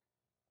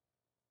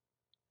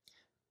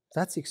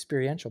 That's the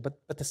experiential.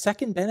 But the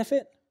second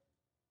benefit,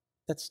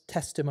 that's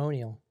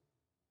testimonial.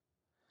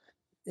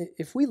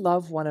 If we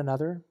love one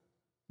another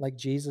like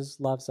Jesus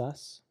loves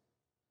us,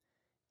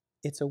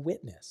 it's a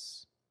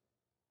witness.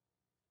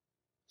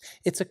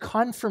 It's a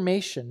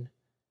confirmation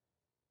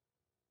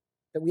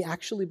that we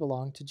actually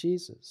belong to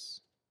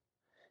Jesus.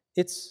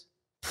 It's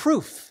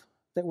proof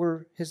that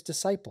we're his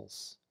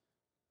disciples.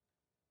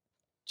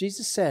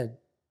 Jesus said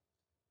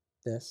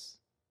this,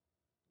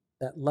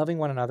 that loving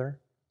one another,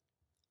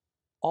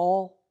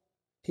 all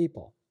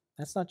people,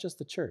 that's not just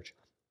the church,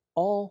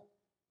 all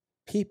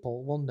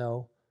people will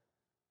know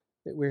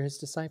that we're his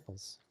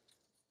disciples.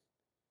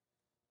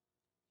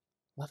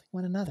 Loving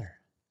one another.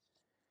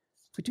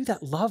 If we do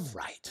that love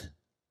right,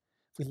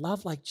 if we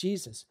love like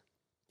Jesus,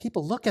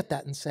 people look at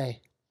that and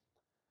say,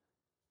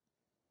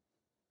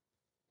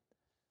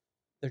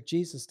 they're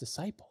Jesus'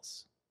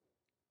 disciples.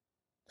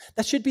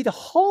 That should be the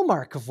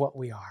hallmark of what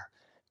we are,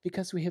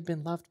 because we have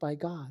been loved by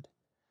God,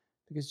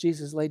 because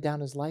Jesus laid down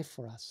his life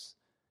for us.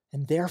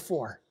 And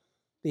therefore,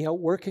 the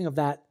outworking of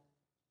that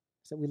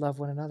is that we love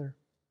one another.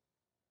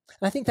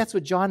 And I think that's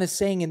what John is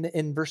saying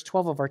in verse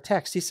 12 of our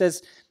text. He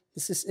says,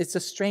 it's a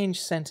strange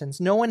sentence.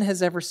 No one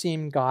has ever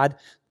seen God,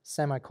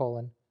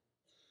 semicolon,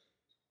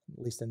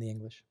 at least in the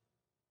English.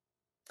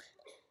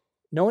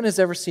 No one has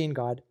ever seen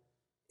God.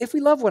 If we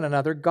love one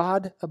another,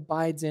 God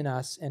abides in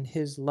us and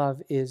his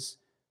love is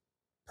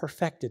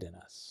perfected in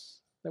us.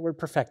 That word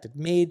perfected,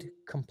 made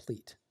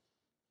complete.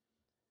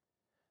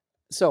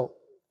 So,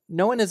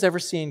 no one has ever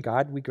seen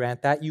God, we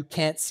grant that. You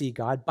can't see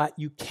God, but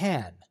you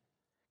can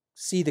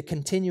see the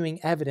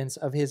continuing evidence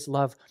of his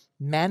love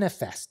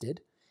manifested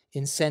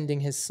in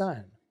sending his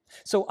Son.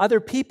 So other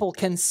people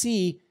can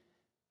see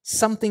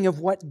something of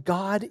what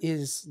God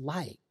is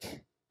like.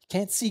 You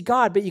can't see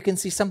God, but you can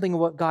see something of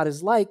what God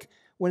is like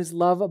when his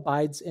love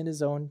abides in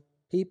his own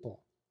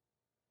people.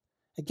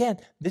 Again,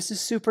 this is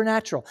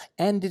supernatural,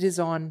 and it is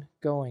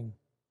ongoing.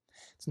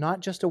 It's not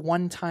just a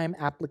one-time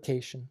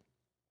application.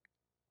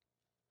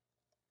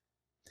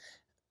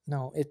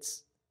 No,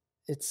 it's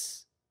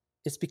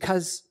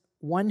because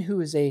one who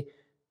is a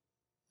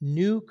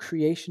new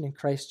creation in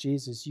Christ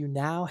Jesus, you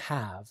now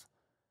have,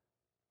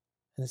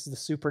 and this is the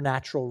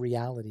supernatural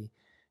reality,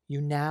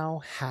 you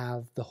now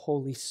have the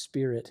Holy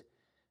Spirit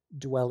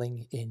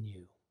dwelling in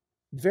you.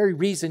 The very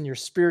reason you're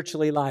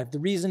spiritually alive, the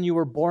reason you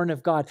were born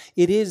of God,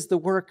 it is the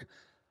work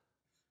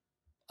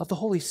of the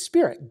Holy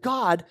Spirit.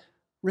 God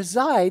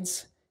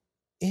resides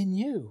in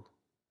you.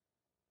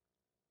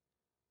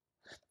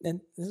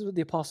 And this is what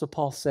the Apostle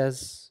Paul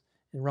says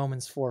in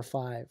Romans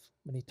 4:5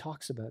 when he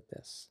talks about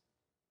this.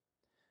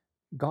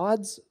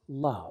 God's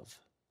love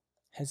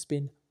has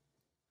been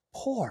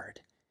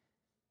poured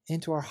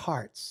into our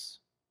hearts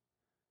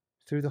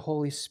through the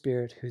Holy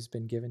Spirit who's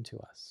been given to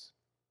us.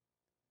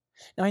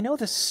 Now, I know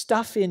the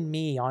stuff in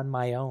me on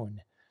my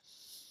own,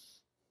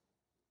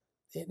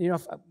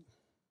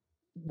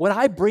 what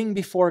I bring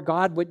before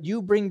God, what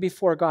you bring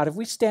before God, if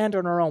we stand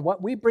on our own,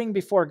 what we bring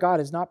before God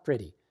is not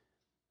pretty.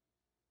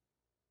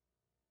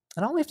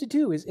 And all we have to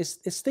do is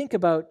think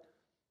about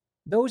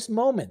those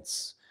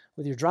moments,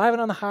 whether you're driving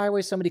on the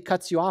highway, somebody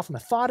cuts you off, and a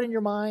thought in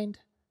your mind.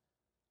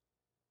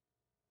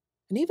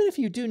 And even if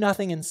you do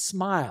nothing and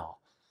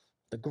smile,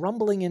 the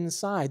grumbling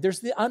inside,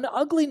 there's the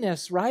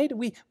ugliness, right?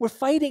 We're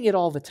fighting it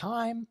all the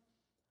time.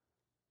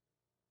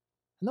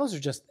 And those are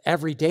just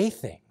everyday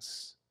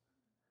things.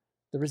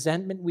 The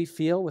resentment we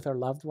feel with our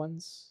loved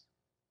ones.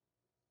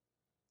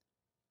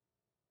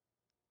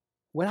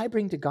 What I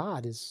bring to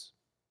God is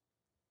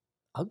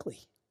ugly.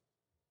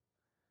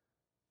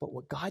 But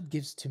what God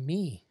gives to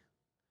me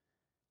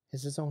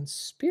is His own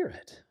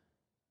Spirit.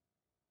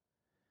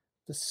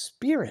 The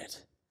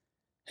Spirit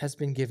has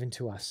been given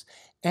to us.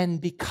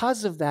 And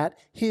because of that,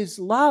 His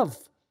love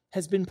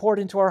has been poured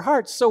into our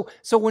hearts. So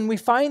when we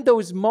find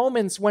those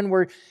moments when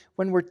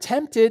we're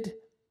tempted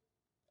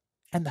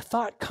and the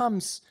thought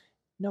comes,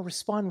 no,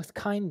 respond with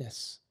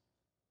kindness.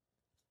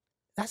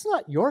 That's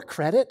not your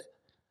credit.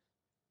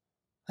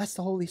 That's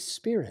the Holy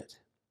Spirit.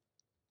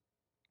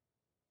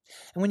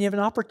 And when you have an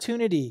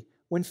opportunity,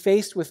 when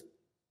faced with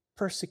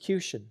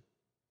persecution,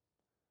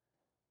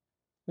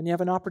 when you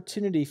have an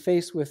opportunity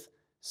faced with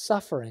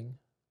suffering,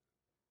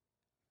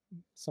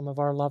 some of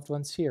our loved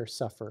ones here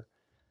suffer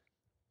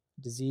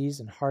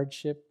disease and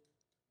hardship.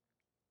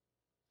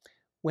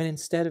 When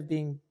instead of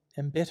being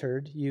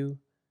embittered, you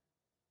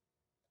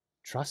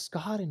trust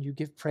God and you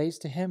give praise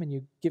to Him and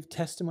you give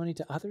testimony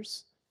to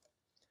others,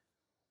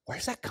 where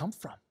does that come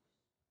from?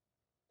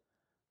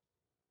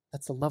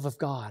 That's the love of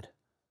God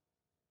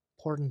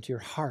poured into your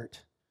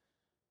heart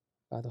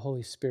by the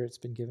Holy Spirit's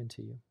been given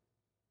to you.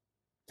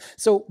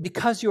 So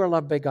because you are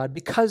loved by God,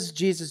 because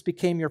Jesus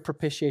became your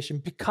propitiation,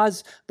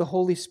 because the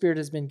Holy Spirit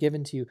has been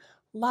given to you,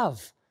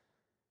 love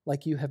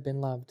like you have been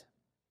loved.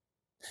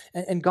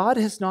 And God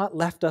has not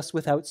left us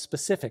without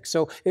specifics.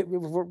 So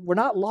we're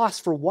not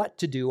lost for what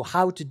to do,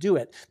 how to do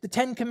it. The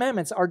Ten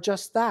Commandments are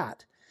just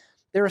that.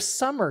 They're a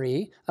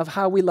summary of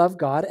how we love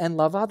God and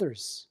love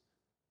others.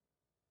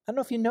 I don't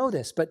know if you know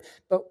this, but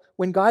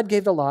when God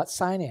gave the law at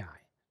Sinai,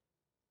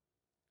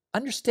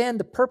 understand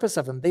the purpose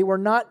of them. They were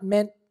not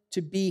meant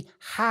to be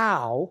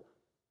how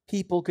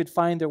people could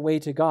find their way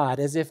to God,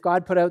 as if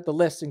God put out the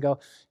list and go,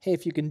 hey,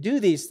 if you can do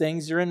these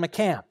things, you're in my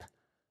camp.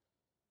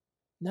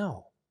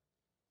 No.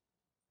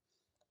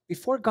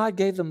 Before God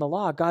gave them the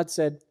law, God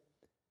said,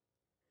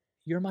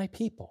 you're my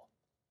people.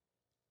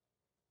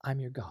 I'm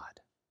your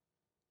God.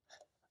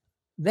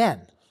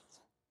 Then,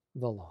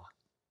 the law.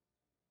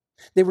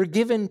 They were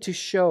given to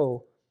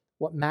show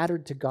what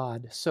mattered to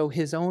God, so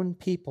His own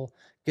people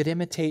could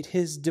imitate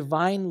His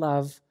divine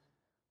love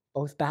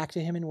both back to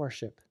Him in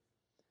worship,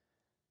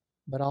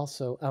 but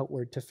also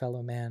outward to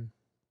fellow man.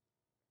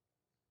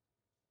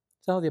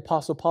 That's how the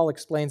Apostle Paul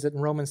explains it in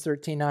Romans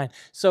 13:9.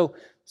 So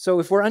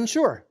if we're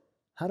unsure,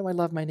 how do I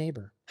love my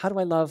neighbor? How do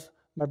I love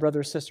my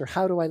brother or sister?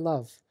 How do I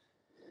love?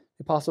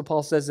 The Apostle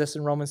Paul says this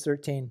in Romans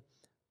 13,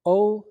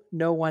 owe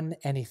no one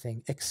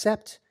anything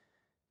except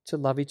to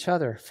love each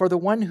other. For the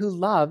one who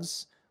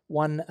loves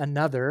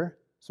another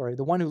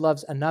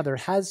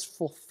has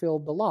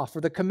fulfilled the law.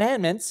 For the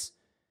commandments,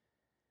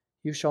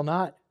 you shall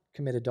not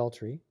commit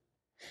adultery,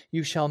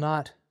 you shall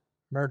not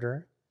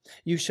murder,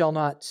 you shall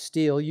not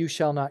steal, you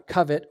shall not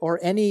covet, or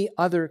any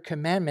other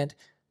commandment,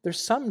 they're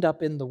summed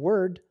up in the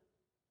word,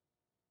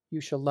 you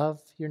shall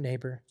love your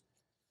neighbor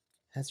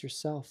as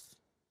yourself.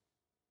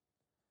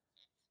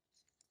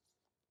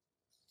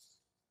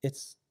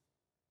 It's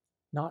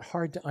not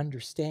hard to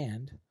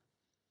understand.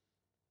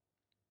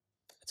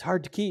 It's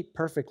hard to keep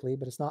perfectly,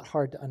 but it's not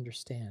hard to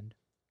understand.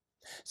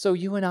 So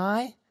you and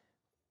I,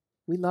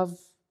 we love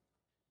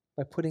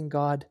by putting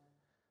God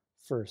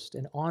first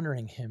and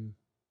honoring Him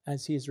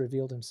as He has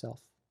revealed Himself.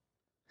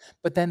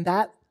 But then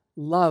that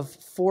love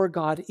for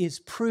God is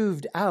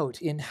proved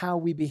out in how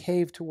we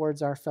behave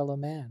towards our fellow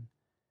man.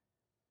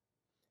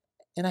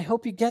 And I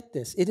hope you get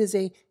this. It is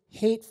a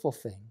hateful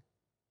thing.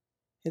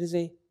 It is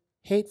a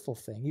hateful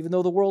thing. Even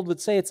though the world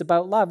would say it's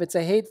about love, it's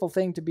a hateful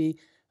thing to be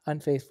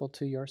unfaithful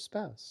to your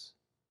spouse.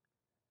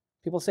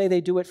 People say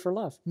they do it for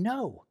love.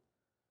 No,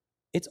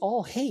 it's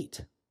all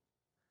hate.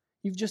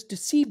 You've just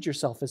deceived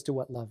yourself as to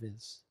what love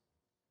is.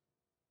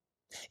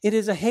 It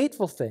is a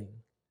hateful thing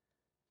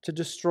to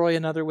destroy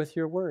another with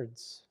your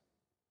words.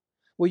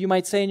 Well, you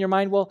might say in your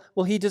mind, well,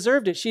 he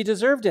deserved it, she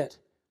deserved it.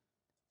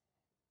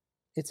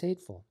 It's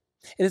hateful.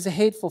 It is a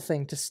hateful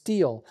thing to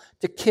steal,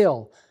 to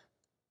kill.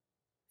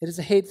 It is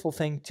a hateful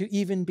thing to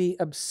even be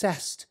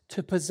obsessed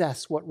to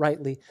possess what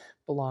rightly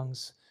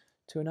belongs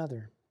to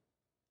another.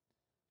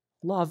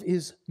 Love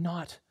is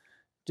not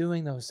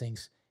doing those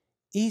things.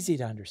 Easy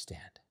to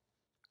understand.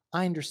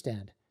 I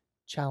understand.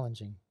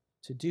 Challenging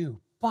to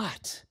do.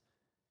 But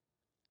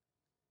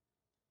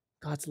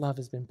God's love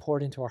has been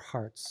poured into our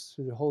hearts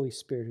through the Holy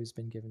Spirit who's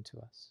been given to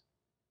us.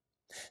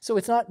 So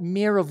it's not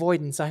mere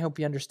avoidance. I hope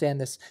you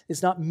understand this.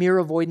 It's not mere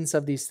avoidance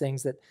of these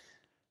things that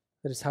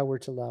is how we're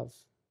to love.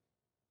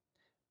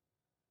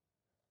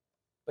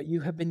 But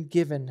you have been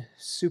given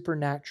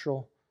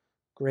supernatural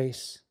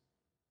grace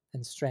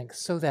and strength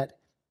so that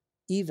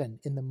even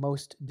in the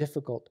most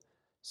difficult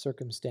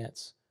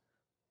circumstance,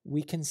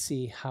 we can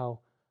see how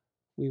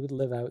we would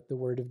live out the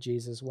word of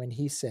Jesus when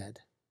he said,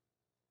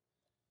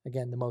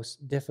 again, the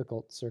most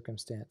difficult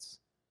circumstance,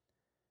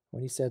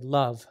 when he said,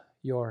 love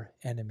your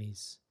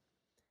enemies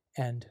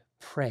and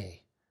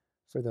pray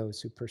for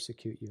those who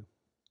persecute you.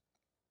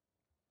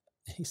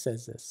 He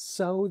says this,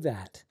 so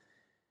that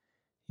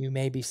you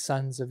may be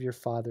sons of your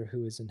Father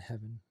who is in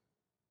heaven.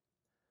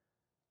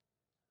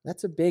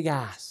 That's a big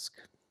ask,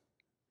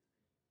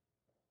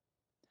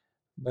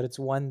 but it's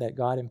one that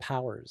God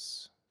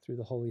empowers through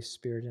the Holy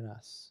Spirit in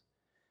us,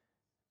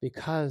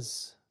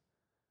 because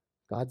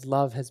God's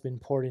love has been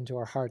poured into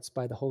our hearts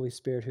by the Holy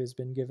Spirit who has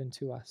been given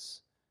to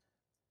us.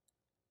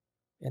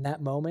 In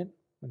that moment,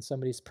 when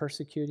somebody's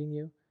persecuting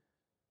you,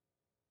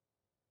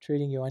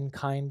 treating you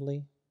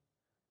unkindly,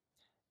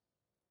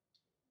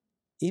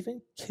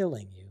 even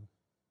killing you,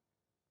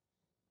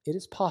 it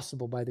is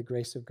possible by the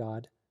grace of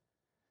God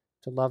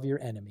to love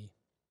your enemy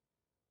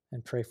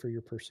and pray for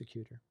your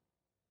persecutor.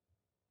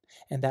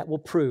 And that will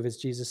prove, as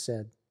Jesus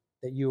said,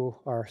 that you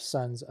are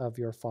sons of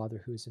your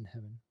Father who is in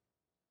heaven.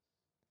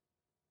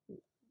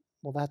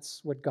 Well,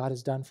 that's what God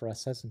has done for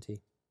us, hasn't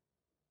he?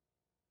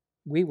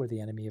 We were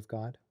the enemy of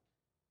God.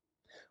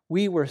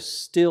 We were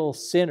still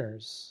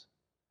sinners.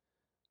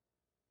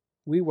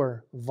 We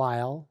were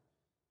vile.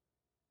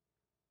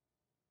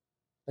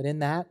 But in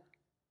that,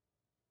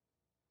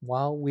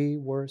 while we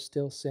were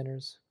still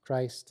sinners,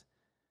 Christ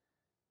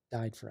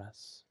died for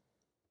us.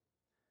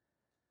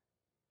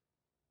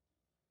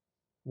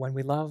 When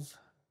we love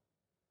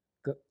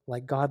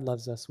like God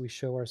loves us, we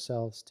show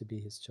ourselves to be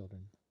his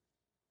children.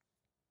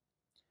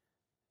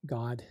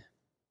 God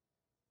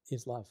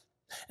is love.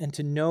 And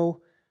to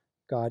know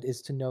God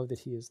is to know that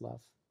he is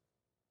love.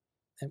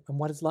 And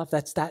what is love?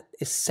 That's that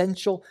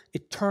essential,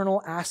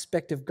 eternal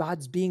aspect of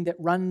God's being that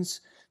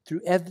runs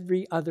through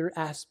every other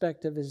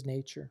aspect of his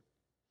nature,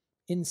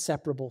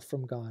 inseparable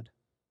from God.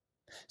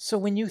 So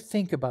when you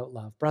think about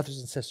love, brothers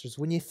and sisters,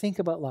 when you think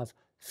about love,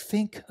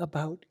 think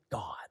about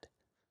God.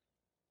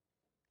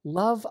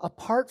 Love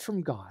apart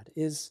from God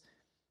is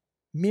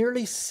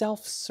merely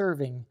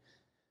self-serving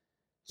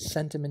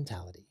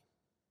sentimentality.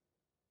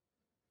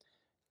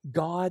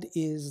 God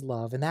is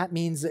love, and that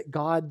means that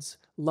God's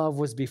love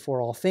was before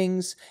all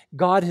things.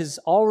 God has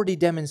already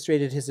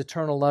demonstrated his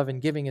eternal love in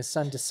giving his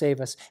Son to save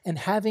us, and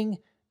having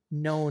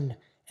known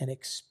and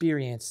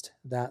experienced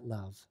that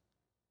love,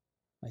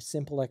 my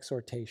simple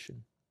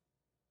exhortation,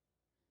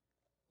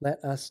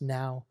 let us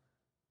now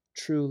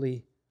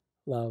truly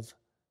love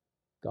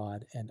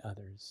God and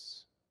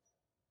others.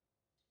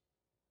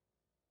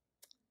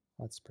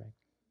 Let's pray.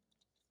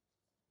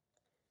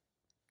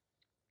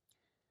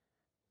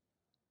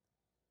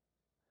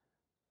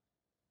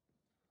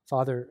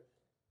 Father,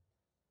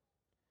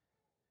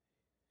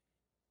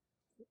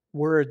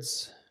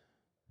 words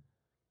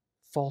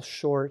fall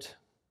short,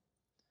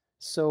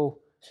 so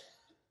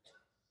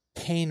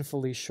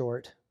painfully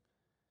short,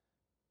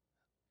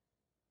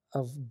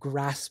 of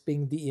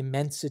grasping the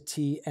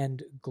immensity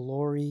and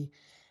glory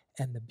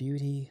and the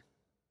beauty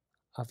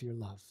of your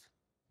love.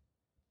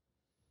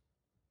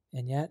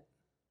 And yet,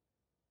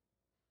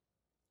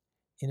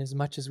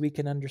 inasmuch as we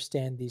can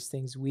understand these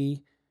things,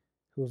 we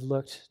who have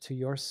looked to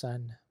your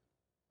Son,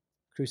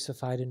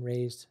 crucified and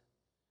raised,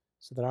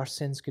 so that our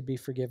sins could be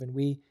forgiven,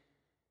 we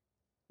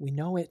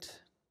know it,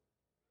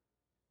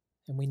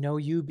 and we know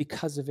you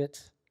because of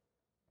it.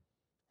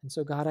 And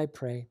so, God, I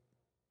pray,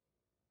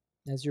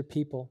 as your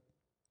people,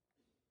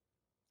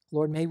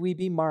 Lord, may we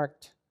be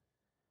marked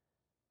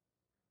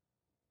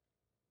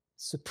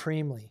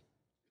supremely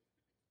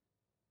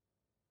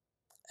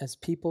as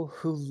people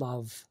who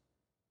love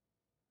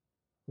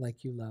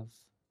like you love.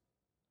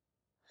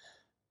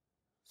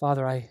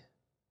 Father, I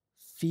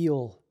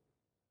feel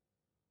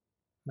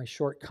my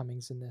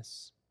shortcomings in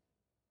this.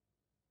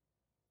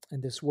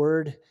 And this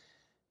word,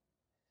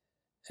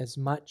 as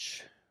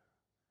much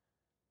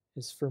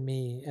is for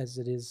me as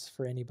it is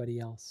for anybody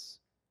else.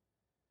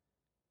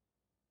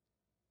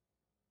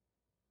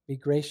 Be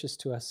gracious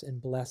to us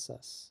and bless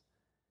us,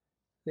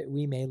 that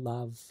we may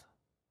love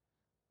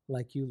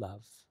like you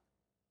love,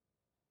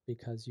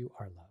 because you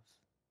are love.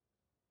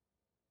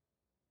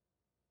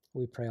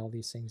 We pray all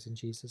these things in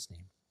Jesus'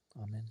 name.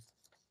 Amen.